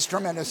tonight. It's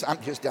tremendous.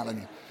 I'm just telling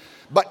you.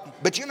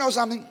 But you know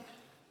something?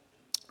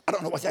 I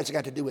don't know what that's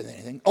got to do with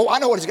anything. Oh, I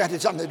know what it's got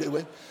something to do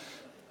with.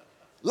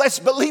 Let's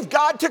believe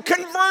God to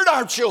convert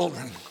our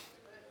children.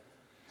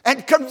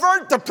 And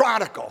convert the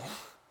prodigal.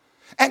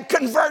 And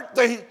convert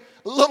the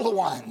little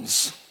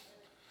ones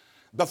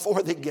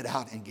before they get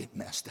out and get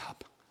messed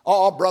up.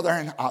 Oh, brother,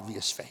 an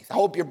obvious faith. I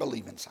hope you're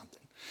believing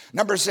something.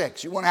 Number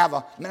 6, you want to have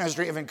a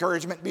ministry of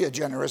encouragement, be a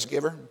generous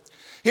giver.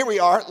 Here we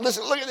are.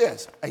 Listen, look at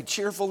this. A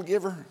cheerful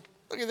giver.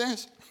 Look at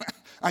this.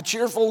 A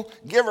cheerful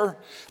giver.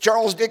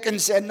 Charles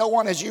Dickens said, no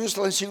one is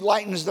useless who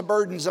lightens the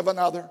burdens of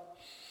another.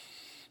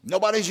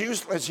 Nobody's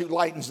useless who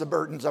lightens the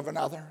burdens of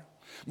another.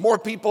 More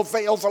people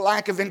fail for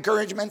lack of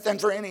encouragement than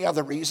for any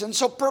other reason.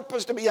 So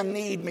purpose to be a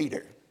need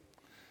meter.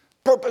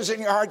 Purpose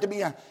in your heart to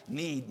be a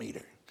need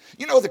meter.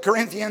 You know the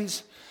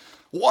Corinthians,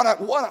 what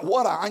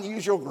an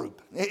unusual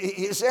group.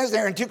 It says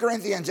there in 2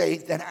 Corinthians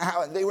 8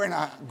 that they were in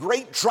a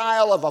great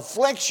trial of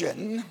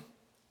affliction,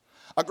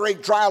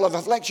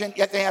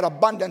 yet they had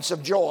abundance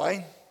of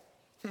joy.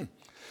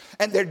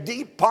 And their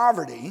deep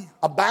poverty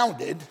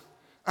abounded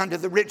unto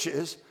the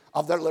riches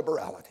of their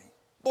liberality.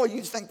 Boy,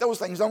 you'd think those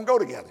things don't go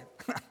together.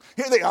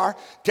 Here they are,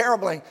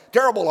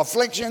 terrible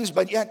afflictions,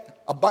 but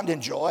yet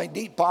abundant joy,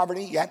 deep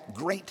poverty, yet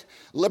great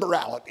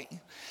liberality.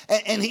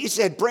 And he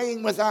said,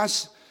 praying with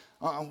us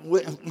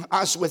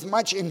with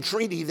much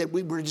entreaty that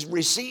we would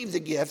receive the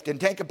gift and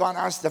take upon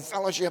us the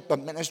fellowship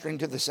of ministering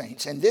to the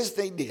saints. And this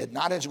they did,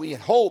 not as we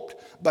had hoped,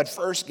 but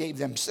first gave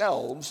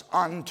themselves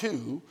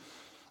unto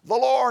the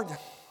Lord.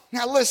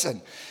 Now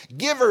listen,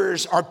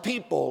 givers are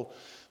people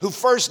who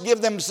first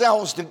give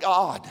themselves to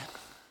God.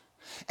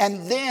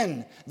 And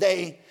then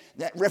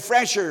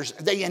refreshers,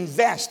 they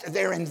invest,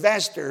 they're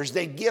investors,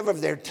 they give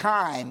of their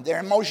time, their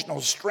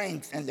emotional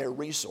strength, and their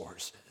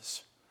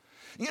resources.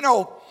 You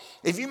know,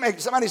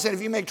 somebody said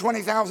if you make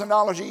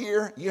 $20,000 a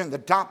year, you're in the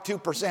top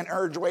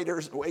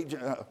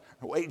 2%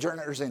 wage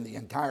earners in the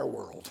entire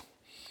world.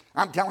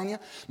 I'm telling you,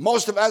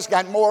 most of us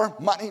got more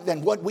money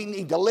than what we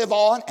need to live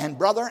on. And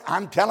brother,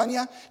 I'm telling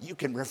you, you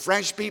can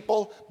refresh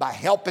people by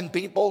helping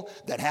people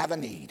that have a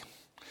need.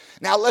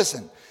 Now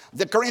listen,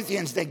 the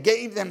Corinthians, they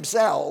gave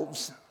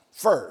themselves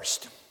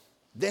first.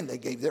 Then they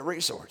gave their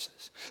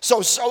resources.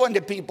 So sow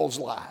into people's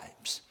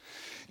lives.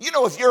 You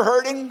know, if you're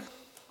hurting,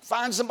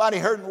 find somebody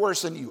hurting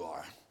worse than you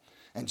are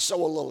and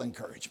sow a little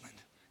encouragement.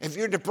 If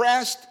you're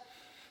depressed,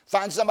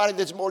 find somebody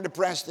that's more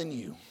depressed than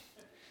you.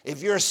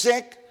 If you're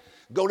sick,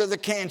 go to the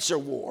cancer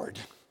ward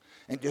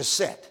and just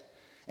sit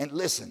and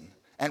listen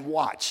and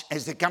watch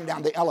as they come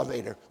down the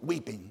elevator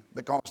weeping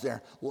because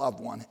their loved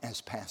one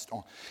has passed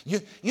on.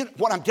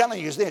 What I'm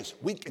telling you is this: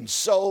 we can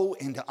sow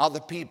into other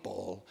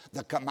people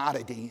the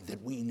commodity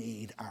that we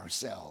need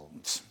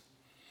ourselves.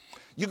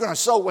 You're going to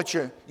sow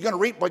you're going to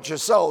reap what you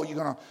sow. You're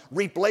going to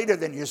reap later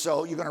than you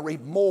sow. You're going to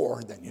reap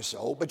more than you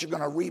sow, but you're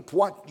going to reap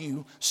what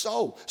you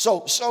sow.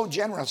 So sow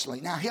generously.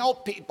 Now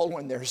help people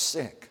when they're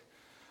sick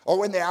or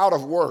when they're out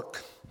of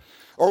work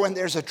or when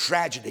there's a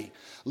tragedy.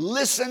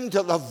 Listen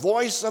to the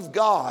voice of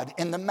God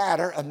in the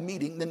matter of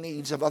meeting the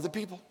needs of other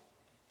people.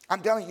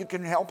 I'm telling you, you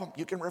can help them.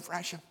 You can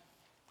refresh them.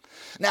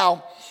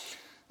 Now,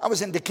 I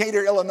was in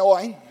Decatur,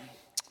 Illinois,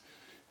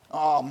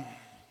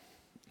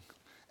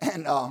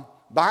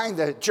 behind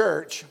the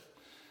church,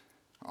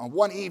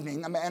 one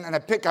evening, a man in a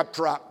pickup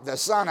truck, the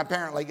sun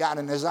apparently got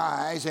in his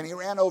eyes, and he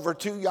ran over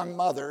 2 young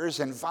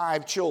mothers and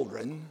 5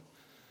 children.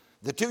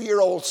 The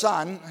 2-year-old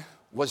son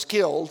was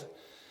killed,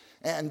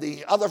 and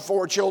the other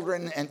 4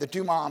 children and the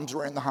 2 moms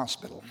were in the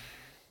hospital.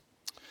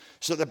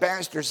 So the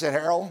pastor said,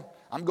 Harold,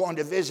 I'm going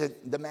to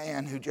visit the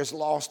man who just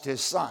lost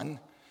his son,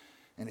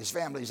 and his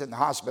family's in the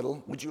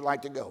hospital. Would you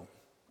like to go?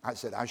 I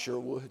said, I sure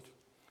would.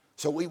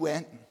 So we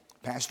went.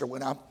 Pastor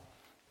went up,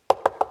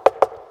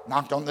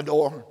 knocked on the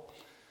door.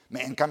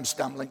 Man comes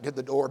stumbling to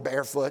the door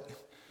barefoot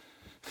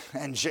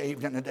and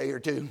shaved in a day or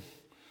 2.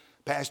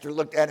 Pastor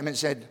looked at him and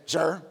said,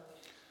 sir,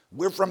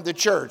 we're from the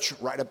church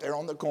right up there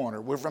on the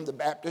corner. We're from the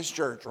Baptist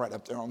church right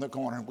up there on the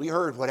corner. We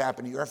heard what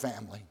happened to your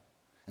family.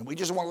 And we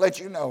just want to let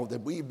you know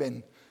that we've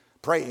been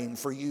praying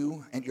for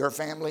you and your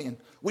family. And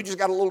we just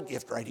got a little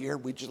gift right here.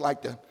 We'd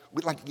like to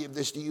give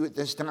this to you at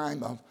this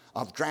time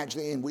of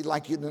tragedy. And we'd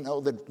like you to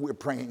know that we're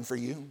praying for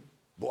you.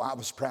 Boy, I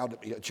was proud to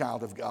be a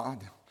child of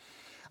God.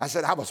 I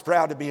said, I was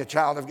proud to be a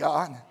child of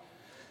God.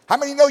 How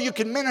many know you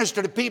can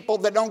minister to people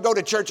that don't go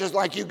to churches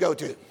like you go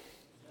to?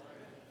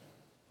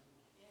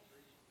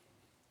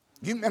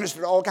 You minister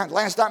to all kinds.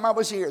 Last time I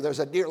was here, there was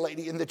a dear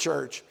lady in the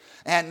church.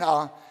 And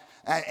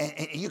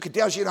you could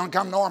tell she don't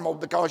come normal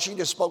because she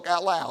just spoke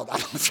out loud. I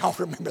don't know if y'all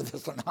remember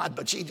this or not,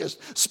 but she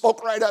just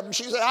spoke right up. And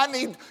she said, I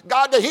need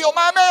God to heal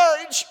my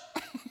marriage.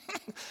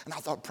 And I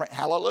thought,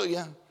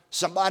 hallelujah.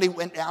 Somebody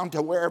went down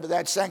to wherever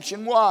that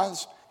section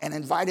was and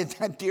invited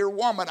that dear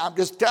woman. I'm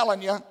just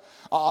telling you,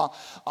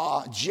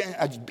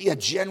 be a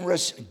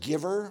generous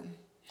giver.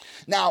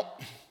 Now,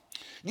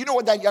 you know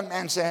what that young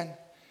man said?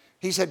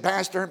 He said,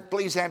 Pastor,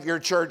 please have your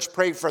church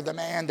pray for the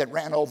man that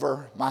ran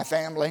over my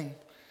family.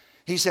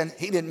 He said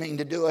he didn't mean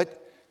to do it.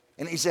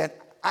 And he said,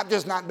 I've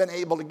just not been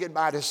able to get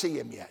by to see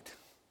him yet.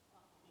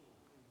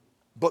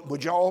 But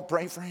would y'all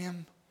pray for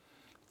him?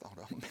 I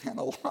thought, oh man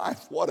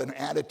alive, what an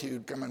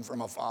attitude coming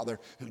from a father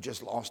who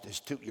just lost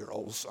his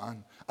 2-year-old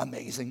son.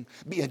 Amazing.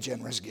 Be a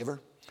generous giver.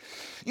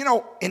 You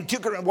know, in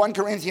 1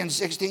 Corinthians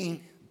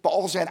 16,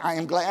 Paul said, I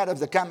am glad of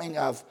the coming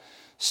of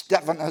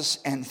Stephanas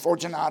and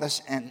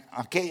Fortunatus and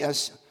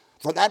Achaeus.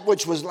 For that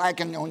which was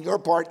lacking on your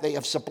part they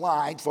have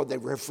supplied, for they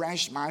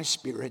refreshed my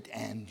spirit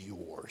and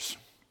yours.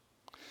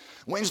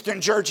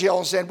 Winston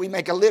Churchill said, we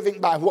make a living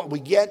by what we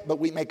get, but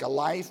we make a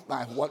life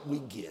by what we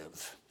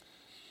give.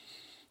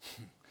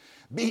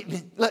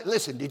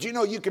 Listen, did you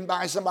know you can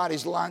buy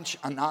somebody's lunch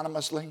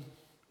anonymously?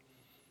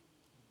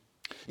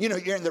 You know,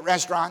 you're in the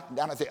restaurant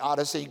down at the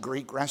Odyssey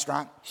Greek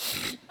restaurant.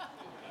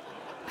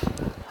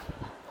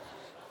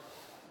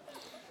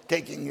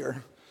 Taking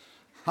your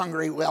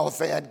hungry,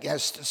 well-fed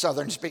guest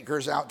Southern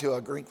speakers out to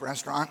a Greek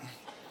restaurant.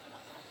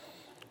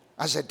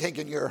 I said,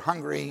 taking your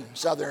hungry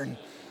Southern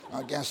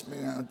guest,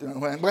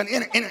 but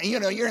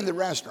you're in the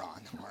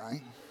restaurant, all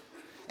right?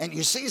 And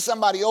you see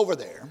somebody over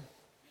there,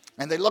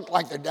 and they look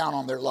like they're down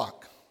on their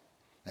luck.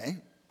 Okay?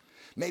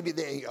 Maybe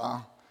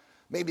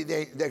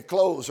their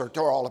clothes are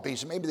tore all to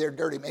pieces. Maybe they're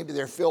dirty. Maybe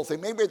they're filthy.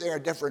 Maybe they're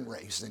a different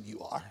race than you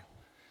are.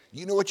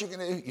 You know what you can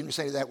do? You can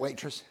say to that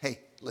waitress, hey,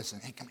 listen,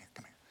 hey, come here.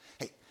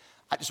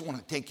 I just want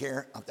to take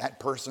care of that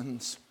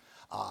person's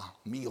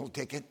meal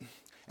ticket.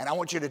 And I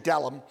want you to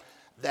tell them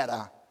that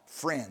a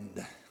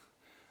friend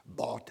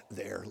bought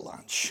their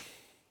lunch.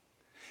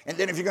 And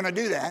then if you're going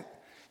to do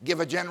that,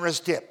 give a generous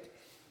tip.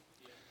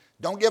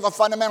 Don't give a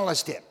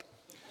fundamentalist tip.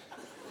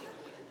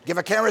 Give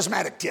a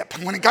charismatic tip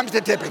when it comes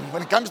to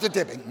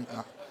tipping.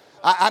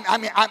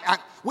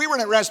 We were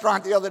in a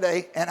restaurant the other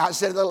day, and I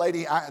said to the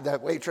lady, the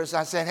waitress,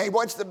 I said, hey,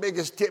 what's the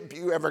biggest tip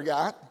you ever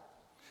got?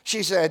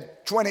 She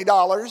said,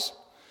 $20.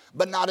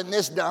 But not in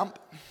this dump.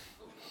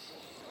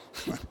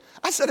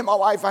 I said to my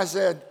wife, I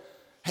said,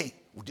 hey,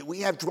 do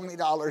we have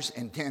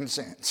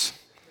 $20.10?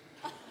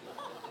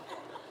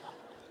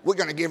 We're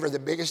going to give her the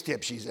biggest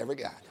tip she's ever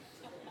got.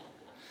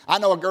 I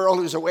know a girl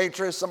who's a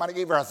waitress. Somebody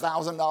gave her a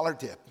 $1,000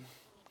 tip.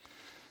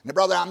 Now,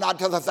 brother, I'm not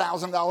to the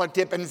 $1,000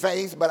 tip in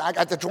faith, but I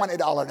got the $20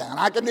 down.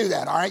 I can do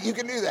that, all right? You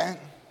can do that.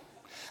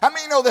 I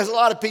mean, you know, there's a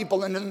lot of people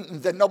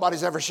that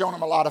nobody's ever shown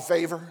them a lot of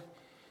favor.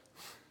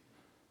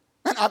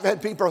 And I've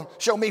had people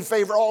show me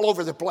favor all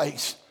over the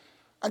place.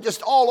 I'm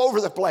just all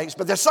over the place.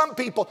 But there's some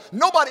people,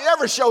 nobody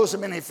ever shows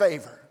them any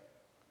favor.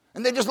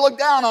 And they just look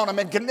down on them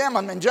and condemn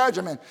them and judge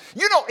them. And,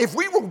 you know, if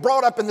we were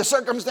brought up in the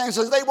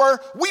circumstances they were,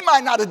 we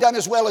might not have done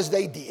as well as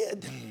they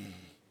did.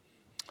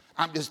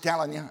 I'm just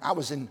telling you, I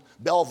was in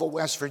Belleville,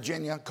 West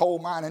Virginia, coal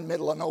mine in the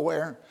middle of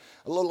nowhere.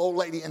 A little old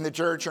lady in the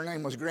church, her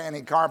name was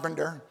Granny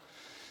Carpenter.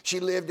 She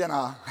lived in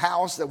a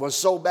house that was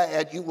so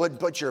bad you wouldn't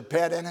put your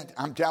pet in it,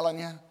 I'm telling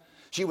you.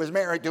 She was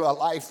married to a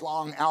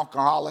lifelong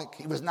alcoholic.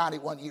 He was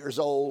 91 years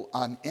old,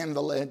 an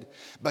invalid.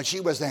 But she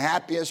was the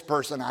happiest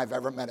person I've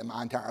ever met in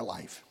my entire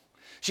life.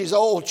 She's an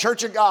old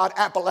Church of God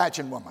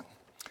Appalachian woman.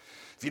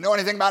 If you know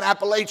anything about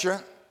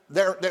Appalachia,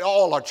 they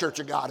all are Church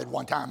of God at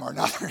one time or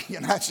another.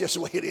 You know, that's just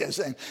the way it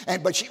is.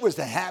 But she was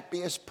the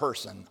happiest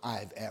person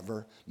I've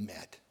ever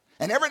met.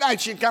 And every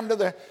night she'd come to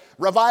the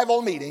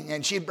revival meeting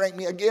and she'd bring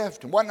me a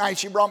gift. And one night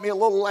she brought me a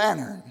little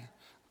lantern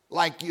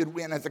like you'd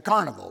win at the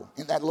carnival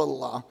in that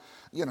little,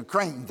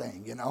 crane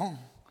thing, you know.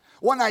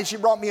 One night she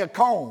brought me a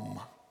comb,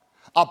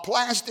 a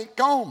plastic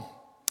comb.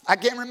 I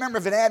can't remember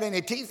if it had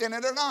any teeth in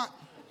it or not.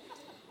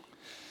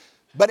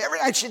 But every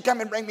night she'd come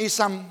and bring me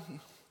some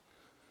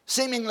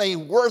seemingly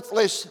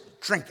worthless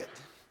trinket.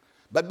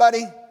 But,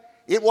 buddy,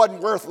 it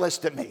wasn't worthless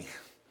to me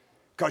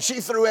because she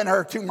threw in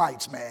her 2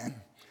 mites, man,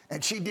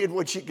 and she did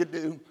what she could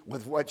do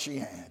with what she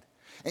had.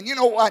 And you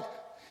know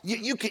what?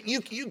 You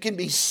can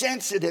be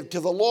sensitive to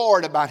the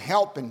Lord about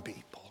helping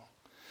people.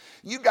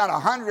 You got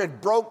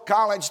 100 broke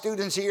college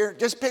students here.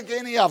 Just pick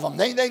any of them.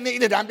 They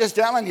need it. I'm just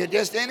telling you,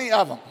 just any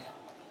of them.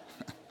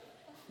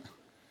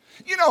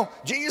 You know,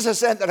 Jesus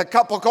said that a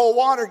cup of cold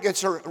water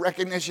gets her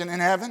recognition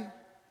in heaven.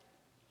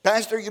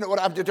 Pastor, you know what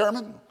I've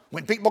determined?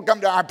 When people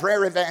come to our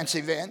prayer advance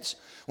events,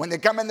 when they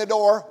come in the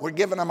door, we're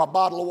giving them a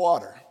bottle of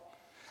water.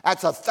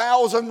 That's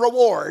 1,000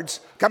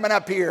 rewards coming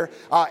up here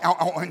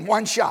in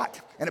one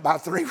shot in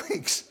about 3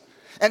 weeks.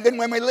 And then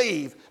when we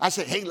leave, I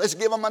said, hey, let's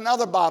give them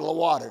another bottle of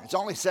water. It's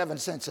only 7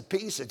 cents a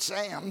piece at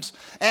Sam's.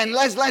 And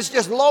let's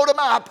just load them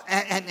up.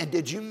 And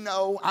did you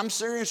know, I'm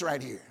serious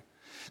right here,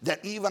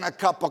 that even a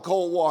cup of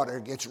cold water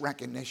gets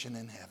recognition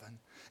in heaven.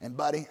 And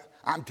buddy,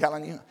 I'm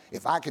telling you,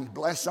 if I can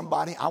bless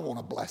somebody, I want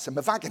to bless them.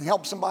 If I can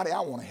help somebody,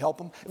 I want to help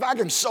them. If I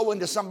can sow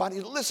into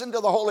somebody, listen to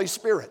the Holy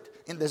Spirit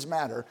in this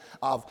matter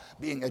of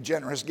being a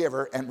generous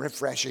giver and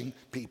refreshing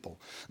people.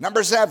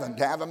 Number 7,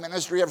 to have a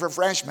ministry of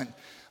refreshment.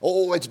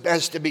 Oh, it's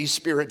best to be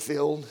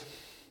Spirit-filled.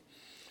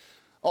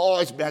 Oh,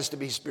 it's best to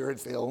be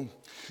Spirit-filled.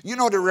 You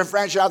know, to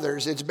refresh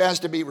others, it's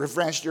best to be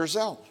refreshed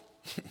yourself.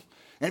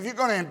 And if you're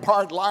going to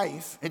impart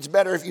life, it's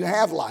better if you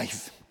have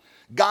life.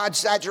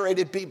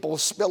 God-saturated people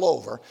spill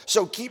over.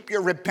 So keep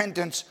your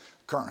repentance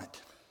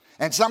current.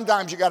 And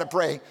sometimes you got to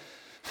pray,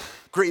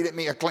 create in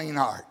me a clean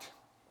heart.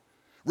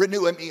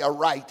 Renew in me a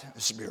right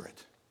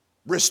spirit.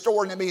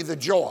 Restore to me the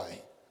joy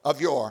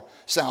of your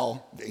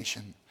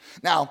salvation.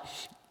 Now,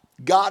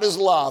 God is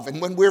love,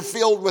 and when we're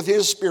filled with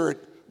His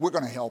Spirit, we're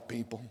going to help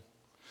people.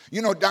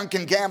 You know,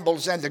 Duncan Campbell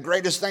said the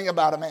greatest thing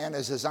about a man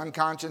is his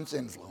unconscious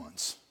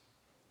influence.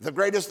 The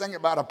greatest thing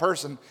about a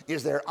person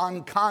is their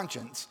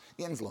unconscious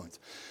influence.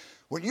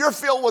 When you're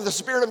filled with the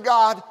Spirit of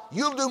God,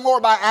 you'll do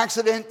more by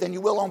accident than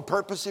you will on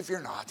purpose if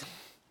you're not.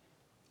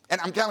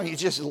 And I'm telling you,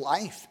 it's just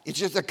life. It's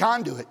just a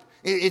conduit.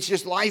 It's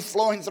just life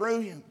flowing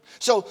through you.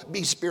 So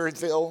be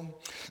Spirit-filled.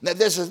 Now,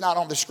 this is not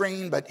on the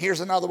screen, but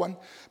here's another one.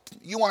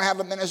 You want to have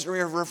a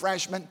ministry of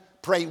refreshment?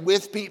 Pray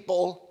with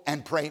people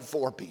and pray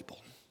for people.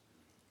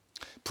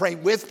 Pray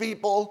with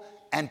people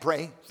and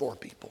pray for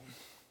people.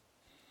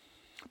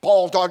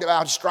 Paul talked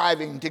about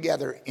striving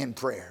together in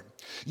prayer.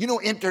 You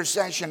know,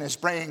 intercession is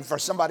praying for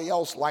somebody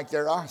else like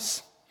they're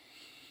us.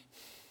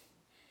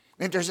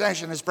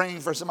 Intercession is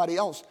praying for somebody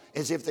else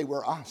as if they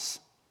were us.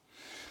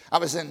 I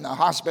was in the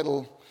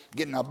hospital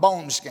getting a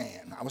bone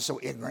scan. I was so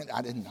ignorant,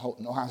 I didn't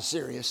know how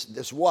serious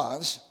this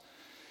was.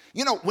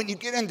 You know, when you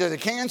get into the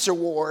cancer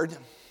ward,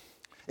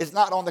 it's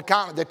not on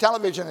the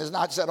television is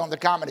not set on the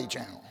comedy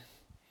channel.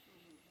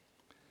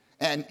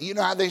 And you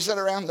know how they sit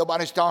around?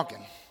 Nobody's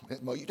talking.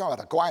 Well, you talk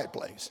about a quiet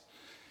place.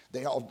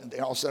 They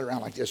all sit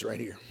around like this right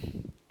here.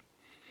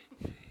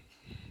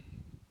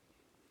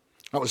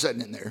 I was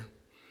sitting in there.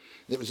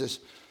 There was this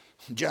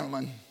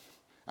gentleman.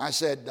 I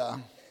said,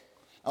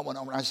 I went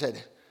over and I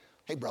said,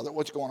 hey, brother,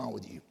 what's going on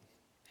with you?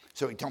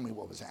 So he told me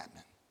what was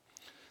happening.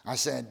 I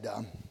said,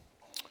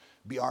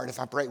 be all right if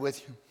I pray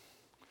with you?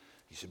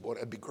 He said, boy,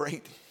 that'd be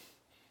great.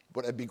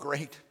 Boy, that'd be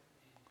great.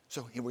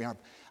 So here we are.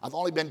 I've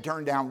only been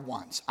turned down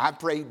once. I've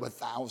prayed with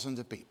thousands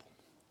of people.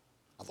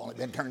 I've only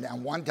been turned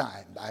down one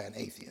time by an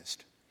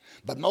atheist.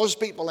 But most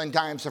people in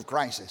times of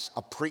crisis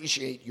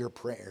appreciate your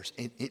prayers.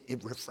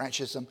 It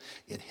refreshes them.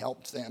 It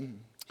helps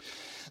them.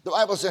 The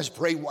Bible says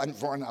pray one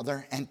for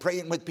another, and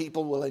praying with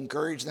people will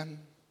encourage them.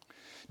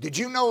 Did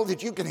you know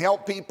that you can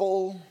help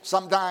people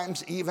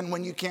sometimes even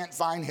when you can't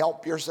find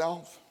help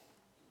yourself?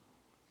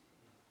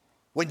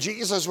 When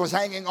Jesus was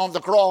hanging on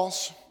the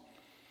cross,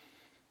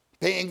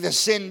 paying the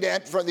sin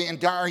debt for the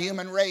entire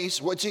human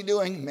race, what's he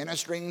doing?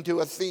 Ministering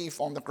to a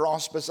thief on the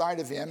cross beside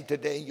of him.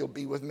 Today you'll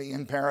be with me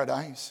in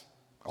paradise.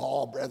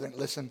 Oh, brethren,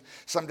 listen,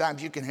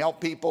 sometimes you can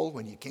help people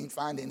when you can't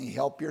find any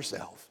help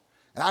yourself.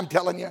 And I'm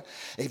telling you,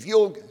 if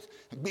you'll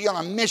be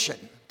on a mission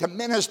to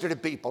minister to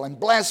people and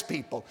bless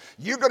people,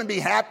 you're going to be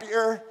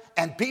happier,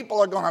 and people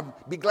are going to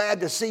be glad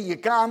to see you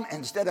come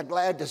instead of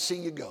glad to see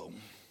you go.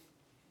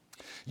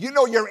 You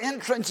know, your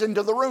entrance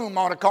into the room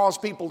ought to cause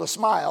people to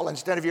smile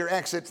instead of your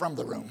exit from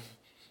the room.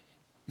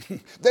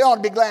 They ought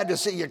to be glad to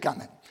see you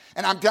coming.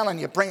 And I'm telling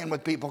you, praying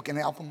with people can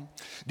help them.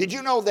 Did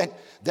you know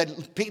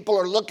that people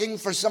are looking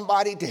for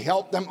somebody to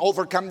help them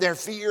overcome their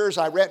fears?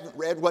 I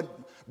read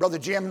what Brother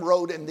Jim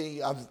wrote in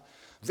the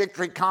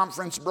Victory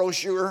Conference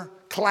brochure.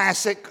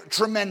 Classic,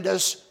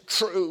 tremendous,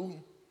 true.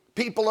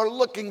 People are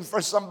looking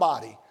for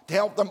somebody to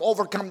help them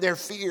overcome their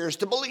fears,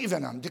 to believe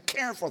in them, to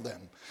care for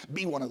them.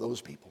 Be one of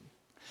those people.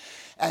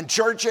 And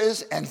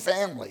churches and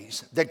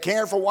families that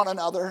care for one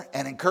another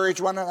and encourage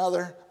one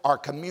another are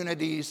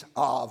communities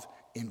of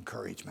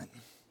encouragement.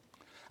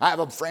 I have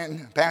a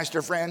friend,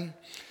 pastor friend.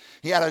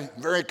 He had a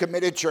very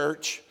committed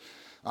church.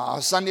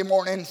 Sunday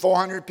morning,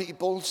 400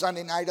 people.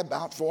 Sunday night,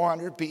 about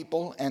 400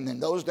 people. And in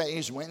those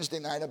days, Wednesday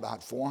night,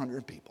 about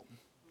 400 people.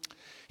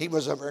 He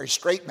was a very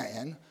straight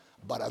man,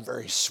 but a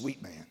very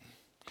sweet man.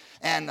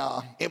 And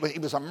he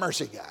was a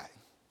mercy guy.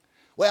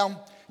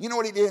 Well, you know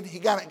what he did? He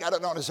got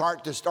it on his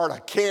heart to start a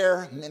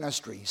care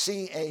ministry.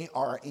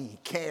 C-A-R-E,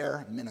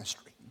 care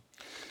ministry.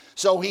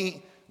 So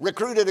he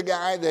recruited a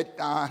guy that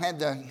had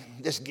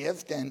this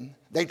gift, and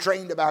they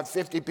trained about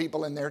 50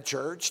 people in their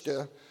church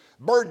to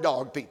bird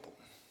dog people.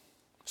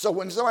 So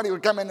when somebody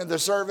would come into the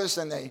service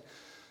and they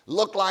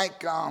looked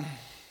like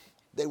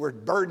they were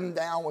burdened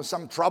down with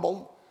some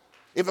trouble,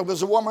 if it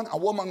was a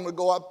woman would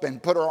go up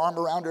and put her arm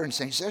around her and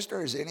say,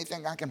 "Sister, is there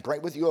anything I can pray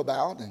with you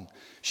about?" And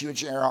she would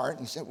share her heart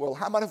and say, "Well,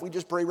 how about if we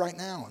just pray right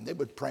now?" And they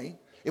would pray.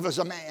 If it was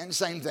a man,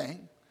 same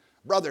thing.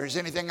 "Brother, is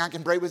there anything I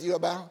can pray with you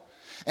about?"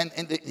 And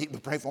he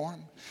would pray for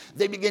him.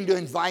 They began to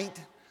invite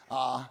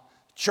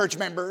church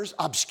members,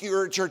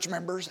 obscure church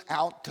members,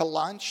 out to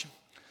lunch.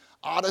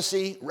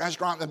 Odyssey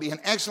restaurant would be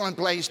an excellent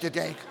place to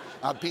take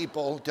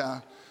people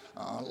to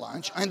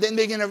lunch. And then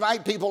they can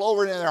invite people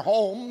over to their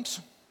homes.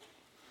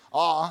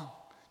 And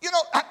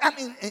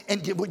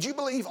would you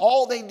believe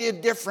all they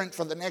did different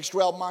for the next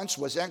 12 months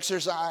was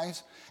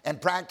exercise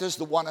and practice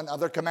the one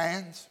another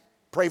commands?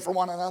 Pray for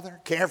one another,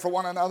 care for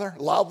one another,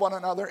 love one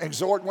another,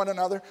 exhort one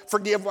another,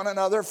 forgive one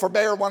another,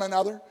 forbear one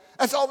another.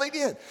 That's all they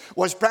did,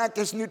 was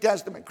practice New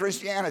Testament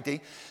Christianity.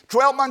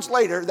 12 months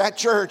later, that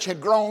church had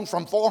grown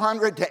from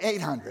 400 to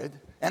 800,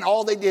 and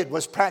all they did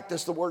was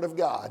practice the Word of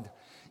God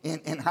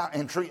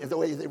in treat the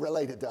way they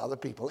related to other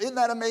people. Isn't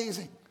that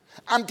amazing?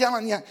 I'm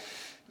telling you,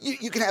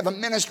 you can have a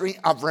ministry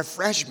of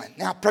refreshment.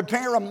 Now,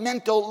 prepare a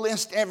mental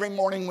list every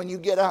morning when you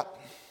get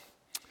up.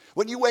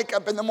 When you wake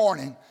up in the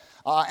morning,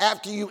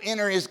 after you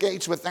enter his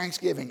gates with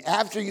thanksgiving,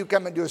 after you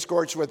come into his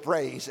courts with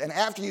praise, and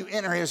after you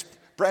enter his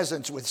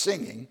presence with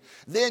singing,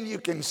 then you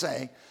can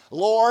say,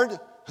 "Lord,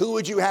 who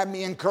would you have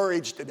me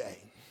encourage today?"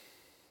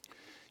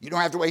 You don't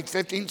have to wait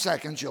 15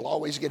 seconds. You'll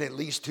always get at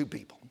least 2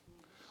 people.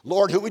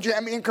 "Lord, who would you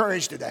have me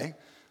encourage today?"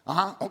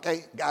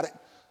 Okay, got it.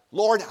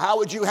 "Lord, how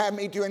would you have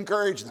me to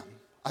encourage them?"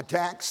 A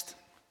text,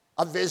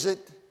 a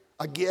visit,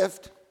 a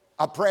gift,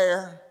 a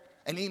prayer,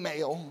 an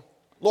email.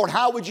 "Lord,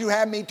 how would you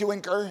have me to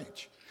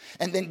encourage?"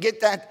 And then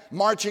get that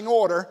marching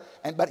order.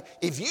 But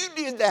if you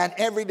did that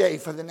every day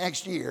for the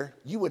next year,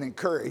 you would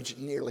encourage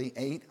nearly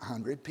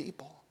 800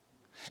 people.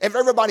 If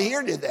everybody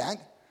here did that,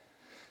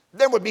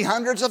 there would be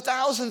hundreds of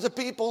thousands of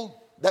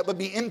people that would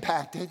be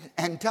impacted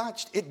and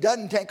touched. It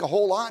doesn't take a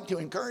whole lot to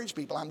encourage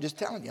people, I'm just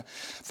telling you.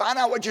 Find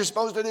out what you're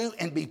supposed to do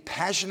and be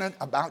passionate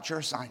about your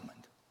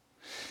assignment.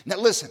 Now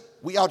listen,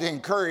 we ought to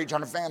encourage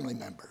our family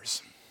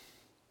members.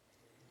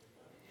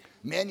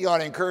 Men, you ought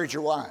to encourage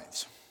your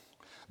wives.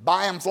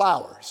 Buy them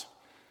flowers.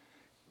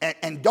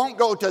 And don't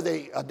go to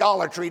the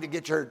Dollar Tree to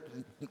get your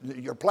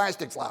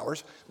plastic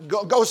flowers.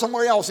 Go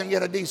somewhere else and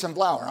get a decent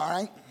flower, all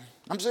right?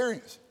 I'm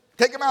serious.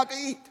 Take them out to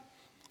eat.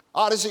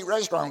 Odyssey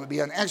restaurant would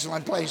be an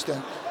excellent place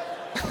to...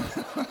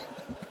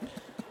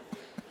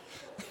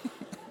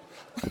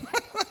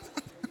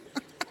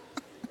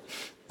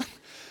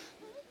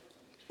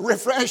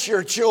 Refresh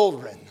your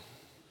children.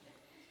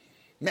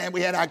 Man,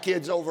 we had our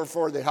kids over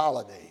for the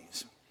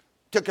holidays.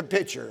 Took a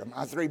picture of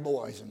my 3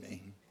 boys and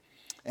me.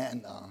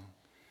 And,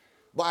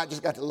 boy, I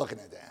just got to looking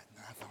at that.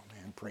 And I thought,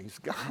 man, praise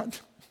God.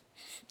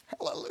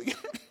 Hallelujah.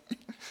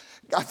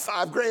 Got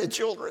 5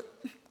 grandchildren.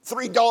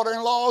 3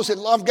 daughter-in-laws that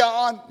love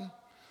God.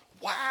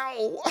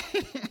 Wow.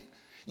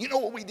 You know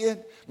what we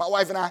did? My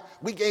wife and I,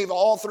 we gave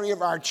all 3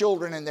 of our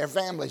children and their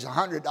families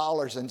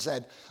 $100 and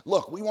said,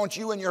 look, we want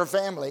you and your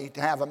family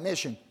to have a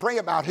mission. Pray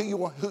about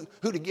who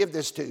to give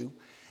this to.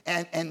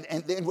 And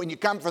then when you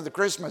come for the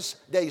Christmas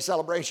Day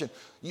celebration,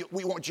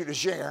 we want you to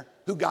share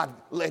who God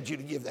led you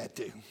to give that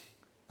to.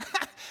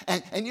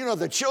 and you know,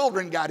 the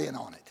children got in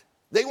on it.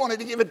 They wanted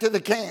to give it to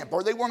the camp,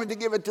 or they wanted to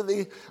give it to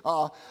the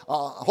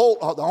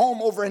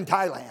home over in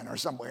Thailand or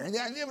somewhere. And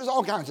there was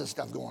all kinds of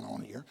stuff going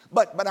on here.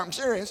 But I'm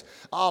serious.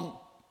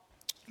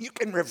 You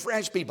can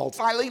refresh people.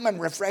 Philemon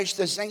refreshed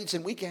the saints,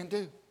 and we can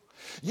too.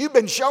 You've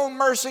been shown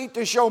mercy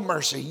to show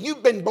mercy.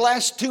 You've been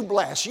blessed to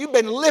bless. You've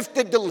been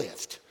lifted to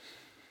lift.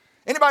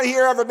 Anybody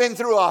here ever been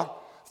through a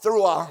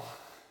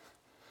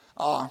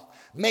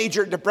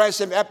major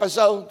depressive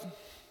episode?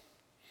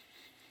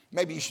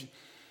 Maybe you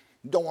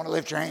don't want to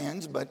lift your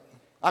hands, but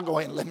I'll go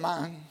ahead and lift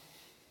mine.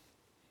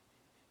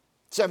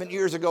 7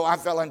 years ago, I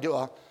fell into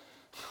a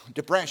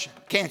depression.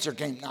 Cancer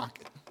came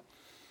knocking.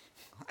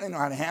 I didn't know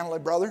how to handle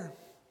it, brother.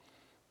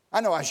 I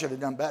know I should have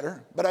done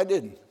better, but I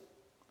didn't.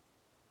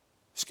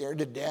 Scared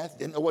to death,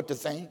 didn't know what to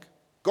think.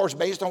 Of course,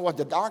 based on what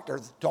the doctor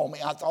told me,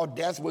 I thought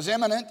death was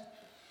imminent.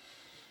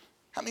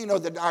 How many know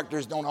the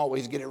doctors don't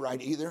always get it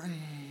right either?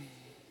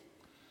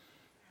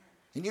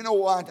 And you know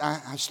what?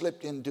 I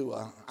slipped into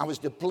I was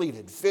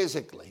depleted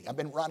physically. I've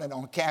been running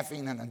on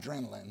caffeine and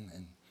adrenaline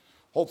and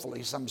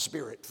hopefully some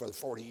spirit for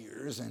 40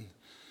 years, and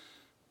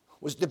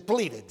was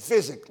depleted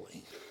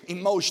physically,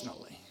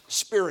 emotionally,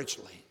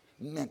 spiritually,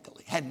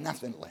 mentally. Had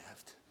nothing left.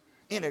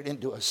 Entered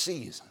into a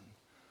season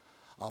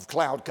of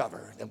cloud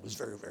cover that was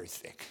very, very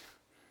thick.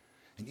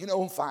 And you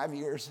know, 5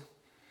 years,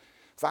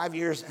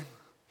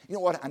 you know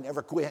what? I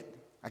never quit.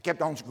 I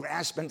kept on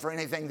grasping for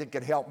anything that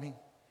could help me.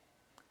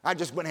 I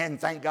just went ahead and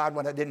thanked God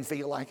when I didn't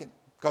feel like it,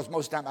 because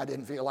most of the time I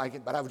didn't feel like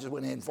it, but I just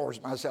went ahead and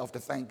forced myself to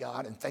thank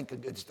God and think of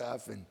good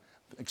stuff and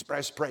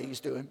express praise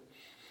to Him.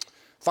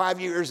 5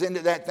 years into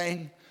that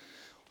thing,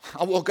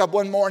 I woke up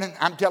one morning,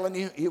 I'm telling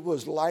you, it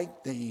was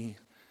like the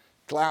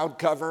cloud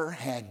cover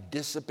had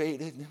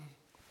dissipated.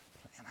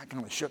 And I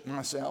kind of shook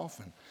myself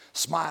and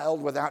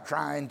smiled without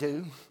trying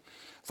to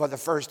for the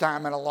first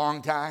time in a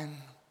long time.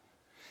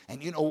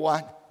 And you know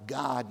what?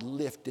 God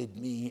lifted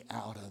me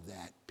out of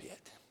that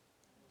pit.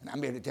 And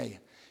I'm here to tell you,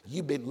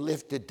 you've been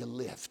lifted to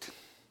lift.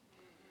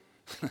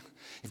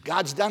 If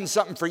God's done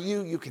something for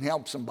you, you can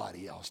help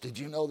somebody else. Did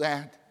you know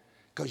that?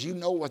 Because you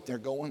know what they're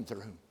going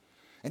through.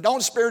 And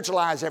don't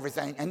spiritualize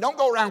everything. And don't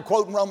go around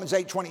quoting Romans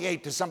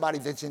 8:28 to somebody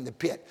that's in the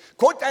pit.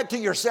 Quote that to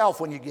yourself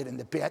when you get in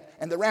the pit.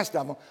 And the rest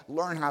of them,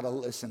 learn how to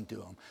listen to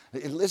them.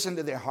 Listen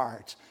to their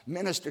hearts.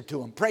 Minister to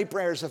them. Pray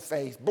prayers of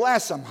faith.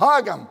 Bless them.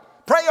 Hug them.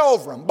 Pray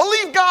over them.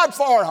 Believe God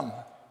for them.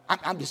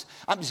 I'm just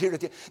here to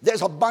tell you,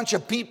 there's a bunch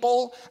of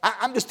people,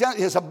 I'm just telling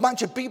you, there's a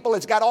bunch of people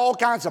that's got all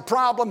kinds of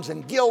problems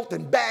and guilt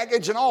and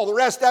baggage and all the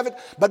rest of it.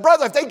 But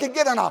brother, if they could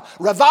get in a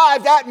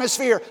revived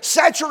atmosphere,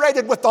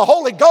 saturated with the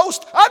Holy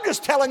Ghost, I'm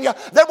just telling you,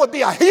 there would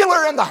be a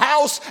healer in the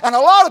house, and a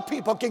lot of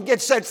people can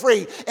get set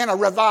free in a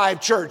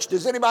revived church.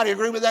 Does anybody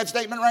agree with that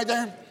statement right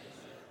there?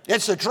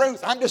 It's the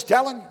truth. I'm just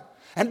telling you.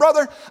 And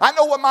brother, I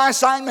know what my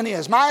assignment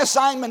is. My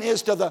assignment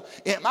is to the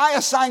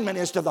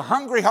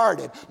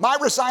hungry-hearted.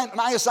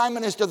 My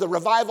assignment is to the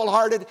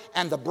revival-hearted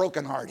and the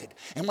broken-hearted.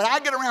 And when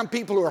I get around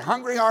people who are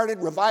hungry-hearted,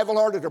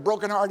 revival-hearted, or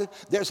broken-hearted,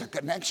 there's a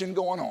connection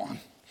going on.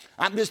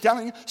 I'm just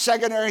telling you,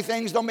 secondary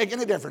things don't make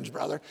any difference,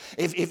 brother.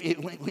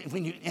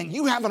 And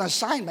you have an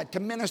assignment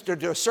to minister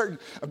to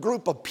a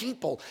group of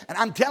people. And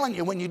I'm telling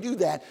you, when you do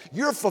that,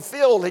 you're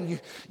fulfilled and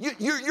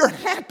you're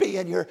happy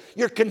and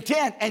you're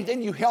content. And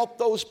then you help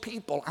those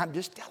people. I'm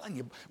just telling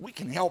you, we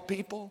can help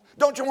people.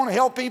 Don't you want to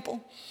help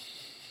people?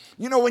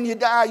 You know, when you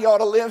die, you ought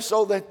to live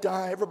so that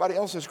everybody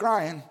else is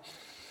crying,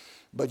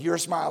 but you're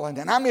smiling.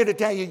 And I'm here to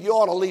tell you, you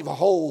ought to leave a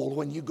hole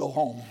when you go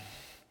home.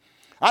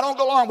 I don't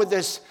go along with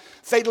this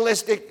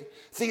fatalistic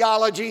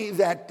theology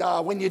that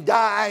when you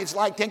die, it's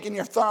like taking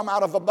your thumb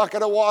out of a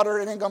bucket of water.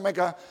 It ain't going to make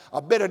a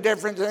bit of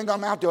difference. It ain't going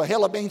to amount to a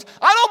hill of beans.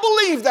 I don't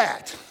believe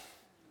that.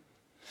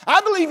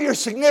 I believe you're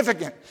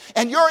significant,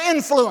 and your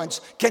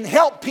influence can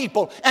help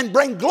people and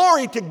bring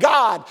glory to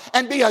God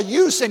and be a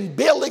use in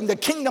building the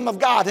kingdom of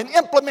God and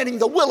implementing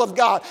the will of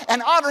God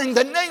and honoring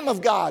the name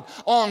of God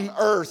on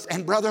earth.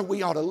 And brother,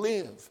 we ought to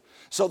live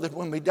so that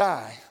when we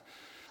die,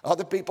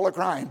 other people are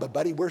crying, but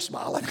buddy, we're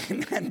smiling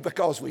and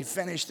because we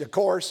finished the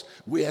course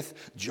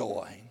with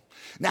joy.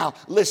 Now,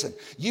 listen,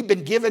 you've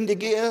been given to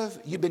give.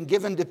 You've been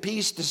given to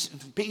peace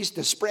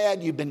to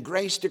spread. You've been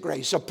grace to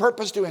grace. So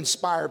purpose to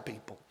inspire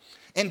people.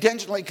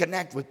 Intentionally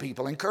connect with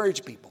people.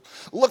 Encourage people.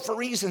 Look for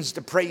reasons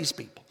to praise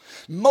people.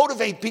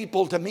 Motivate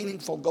people to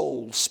meaningful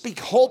goals. Speak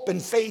hope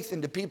and faith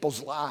into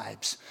people's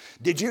lives.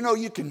 Did you know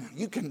you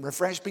can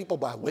refresh people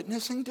by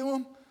witnessing to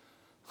them?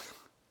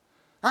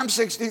 I'm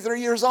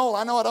 63 years old.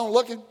 I know I don't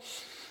look it,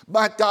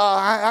 but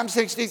I'm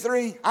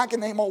 63. I can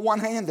name on one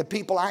hand the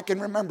people I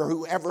can remember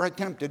who ever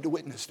attempted to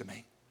witness to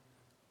me.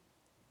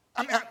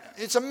 I mean,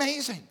 it's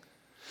amazing.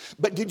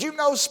 But did you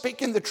know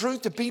speaking the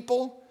truth to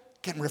people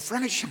can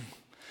refresh them?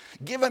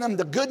 Giving them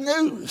the good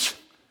news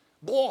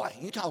Boy,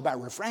 you talk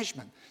about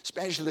refreshment,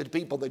 especially the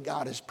people that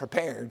God has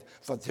prepared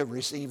to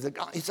receive the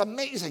God. It's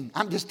amazing.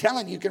 I'm just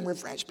telling you, you can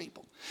refresh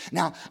people.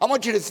 Now, I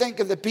want you to think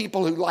of the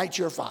people who light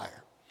your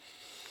fire.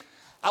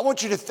 I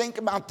want you to think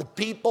about the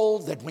people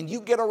that when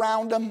you get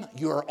around them,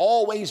 you're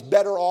always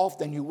better off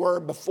than you were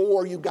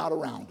before you got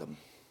around them.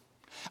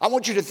 I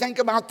want you to think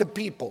about the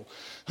people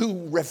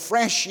who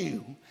refresh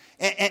you.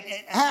 And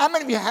how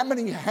many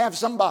of you have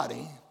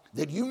somebody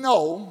that you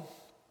know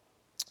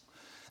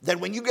that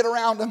when you get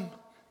around them,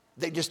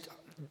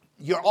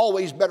 you're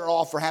always better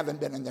off for having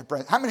been in their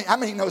presence? How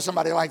many know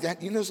somebody like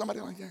that? You know somebody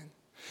like that?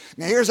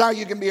 Now here's how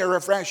you can be a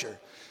refresher.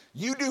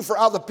 You do for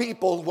other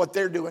people what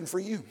they're doing for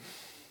you.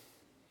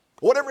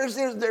 Whatever it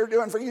is they're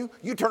doing for you,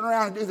 you turn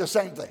around and do the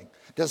same thing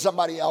to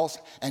somebody else,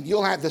 and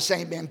you'll have the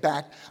same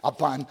impact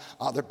upon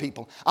other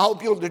people. I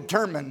hope you'll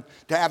determine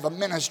to have a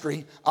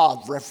ministry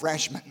of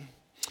refreshment.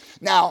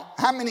 Now,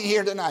 how many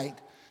here tonight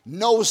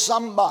know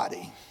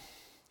somebody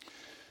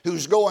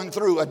who's going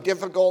through a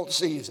difficult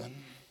season?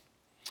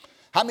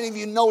 How many of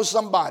you know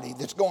somebody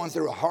that's going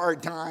through a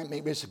hard time?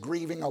 Maybe it's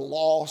grieving a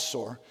loss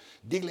or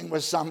dealing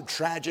with some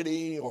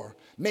tragedy, or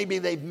maybe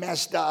they've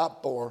messed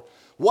up or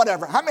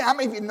whatever. How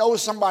many of you know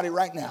somebody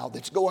right now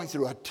that's going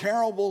through a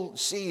terrible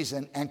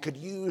season and could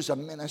use a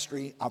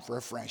ministry of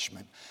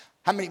refreshment?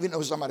 How many of you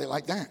know somebody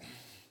like that?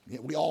 Yeah,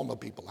 we all know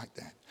people like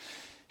that.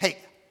 Hey,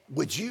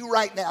 would you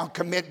right now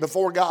commit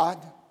before God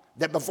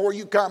that before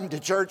you come to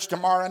church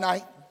tomorrow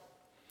night,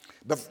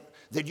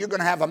 that you're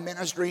going to have a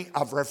ministry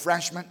of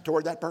refreshment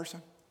toward that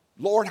person?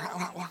 Lord,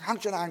 how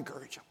should I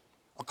encourage them?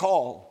 A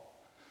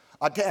call,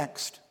 a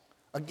text,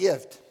 a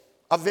gift,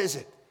 a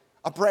visit,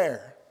 a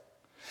prayer.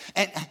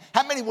 And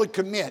how many would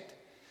commit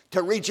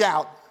to reach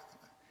out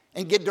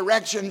and get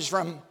directions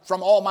from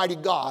Almighty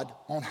God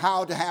on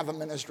how to have a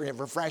ministry of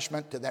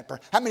refreshment to that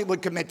person? How many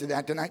would commit to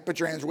that tonight? Put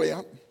your hands way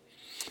up.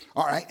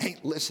 All right. Hey,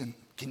 listen,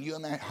 can you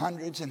imagine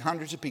hundreds and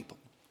hundreds of people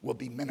will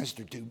be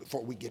ministered to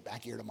before we get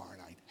back here tomorrow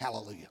night?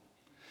 Hallelujah.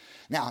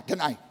 Now,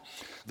 tonight,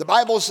 the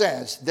Bible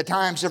says the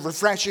times of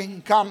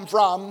refreshing come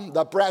from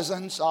the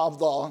presence of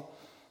the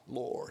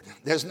Lord.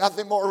 There's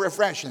nothing more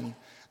refreshing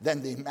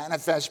than the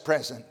manifest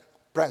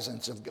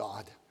presence of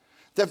God.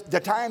 The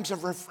times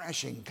of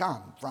refreshing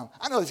come from,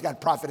 I know it's got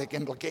prophetic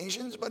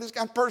implications, but it's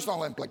got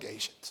personal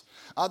implications.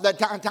 The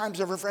times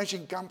of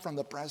refreshing come from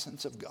the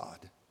presence of God.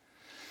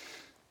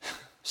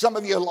 Some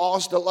of you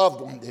lost a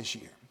loved one this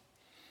year.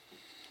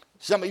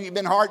 Some of you have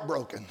been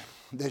heartbroken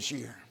this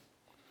year.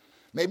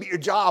 Maybe your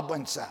job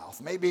went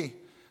south. Maybe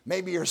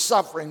you're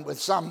suffering with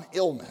some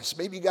illness.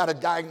 Maybe you got a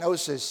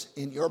diagnosis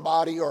in your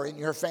body or in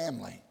your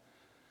family.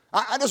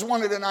 I just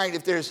wonder tonight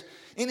if there's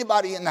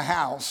anybody in the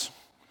house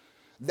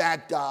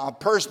that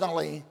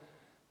personally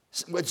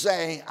would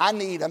say, I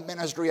need a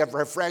ministry of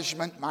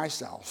refreshment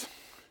myself.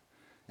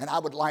 And I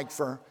would like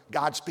for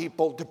God's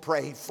people to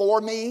pray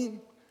for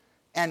me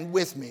and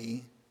with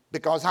me,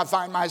 because I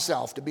find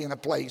myself to be in a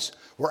place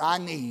where I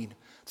need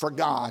for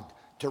God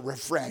to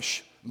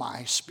refresh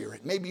my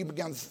spirit. Maybe you've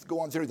begun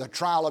going through the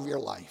trial of your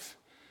life.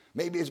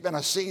 Maybe it's been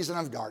a season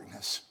of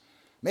darkness.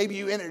 Maybe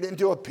you entered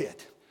into a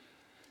pit.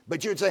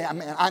 But you'd say,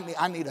 man,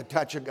 I need a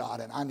touch of God,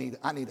 and I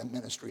need a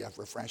ministry of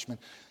refreshment.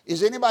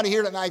 Is anybody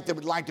here tonight that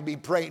would like to be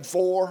prayed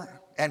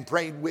for and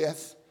prayed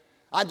with?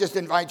 I just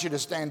invite you to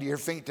stand to your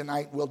feet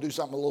tonight. We'll do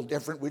something a little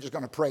different. We're just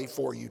going to pray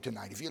for you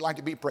tonight. If you'd like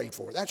to be prayed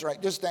for, that's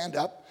right. Just stand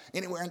up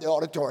anywhere in the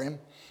auditorium.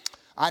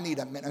 I need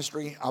a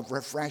ministry of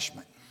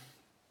refreshment.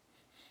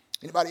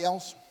 Anybody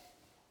else?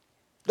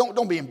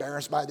 Don't be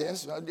embarrassed by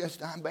this.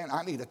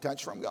 I need a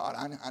touch from God.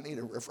 I need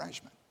a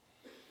refreshment.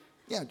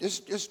 Yeah,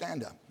 just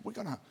stand up. We're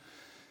gonna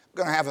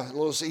have a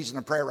little season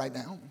of prayer right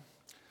now.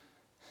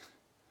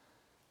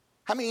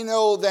 How many of you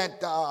know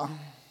that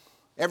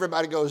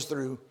everybody goes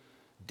through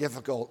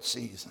difficult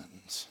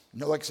seasons?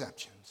 No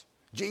exceptions.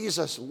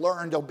 Jesus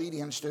learned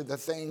obedience to the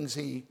things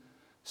he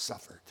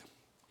suffered.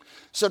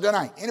 So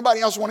tonight,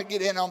 anybody else want to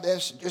get in on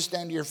this? Just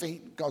stand to your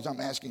feet, because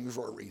I'm asking you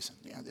for a reason.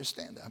 Yeah, just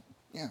stand up.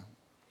 Yeah.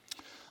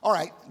 All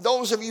right,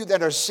 those of you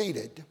that are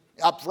seated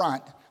up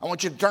front, I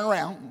want you to turn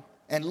around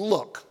and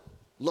look.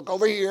 Look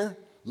over here.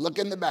 Look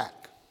in the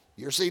back.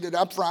 You're seated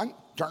up front.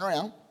 Turn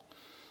around.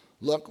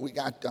 Look, we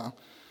got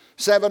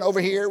 7 over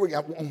here. We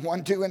got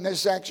 1, 2 in this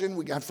section.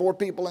 We got 5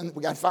 people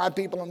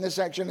in this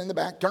section in the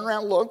back. Turn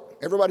around, look.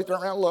 Everybody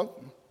turn around,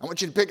 look. I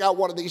want you to pick out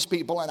one of these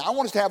people, and I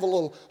want us to have a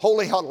little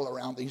holy huddle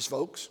around these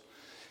folks.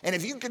 And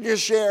if you could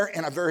just share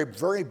in a very,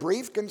 very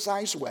brief,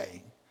 concise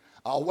way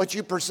what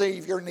you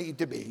perceive your need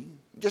to be.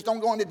 Just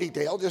don't go into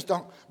detail. Just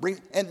don't breathe.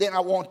 And then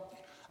I want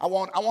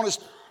us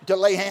to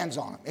lay hands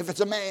on them. If it's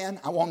a man,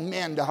 I want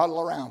men to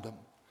huddle around them.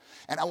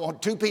 And I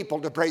want 2 people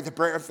to pray the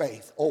prayer of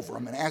faith over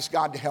them and ask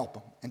God to help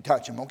them and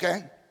touch them,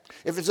 okay?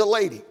 If it's a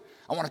lady,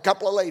 I want a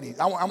couple of ladies.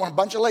 I want a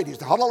bunch of ladies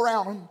to huddle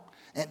around them.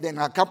 And then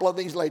a couple of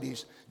these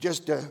ladies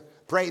just to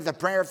pray the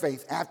prayer of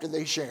faith after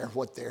they share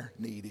what their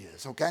need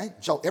is, okay?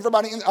 So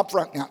everybody up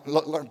front now,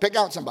 pick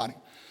out somebody.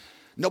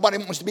 Nobody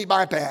wants to be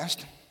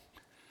bypassed.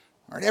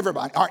 All right,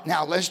 everybody. All right,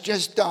 now let's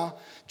just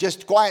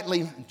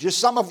quietly, just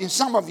some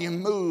of you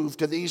move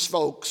to these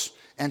folks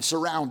and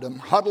surround them,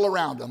 huddle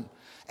around them,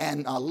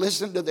 and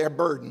listen to their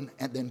burden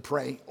and then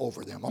pray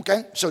over them.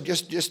 Okay? So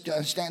just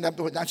stand up.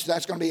 That's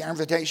going to be our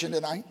invitation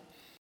tonight.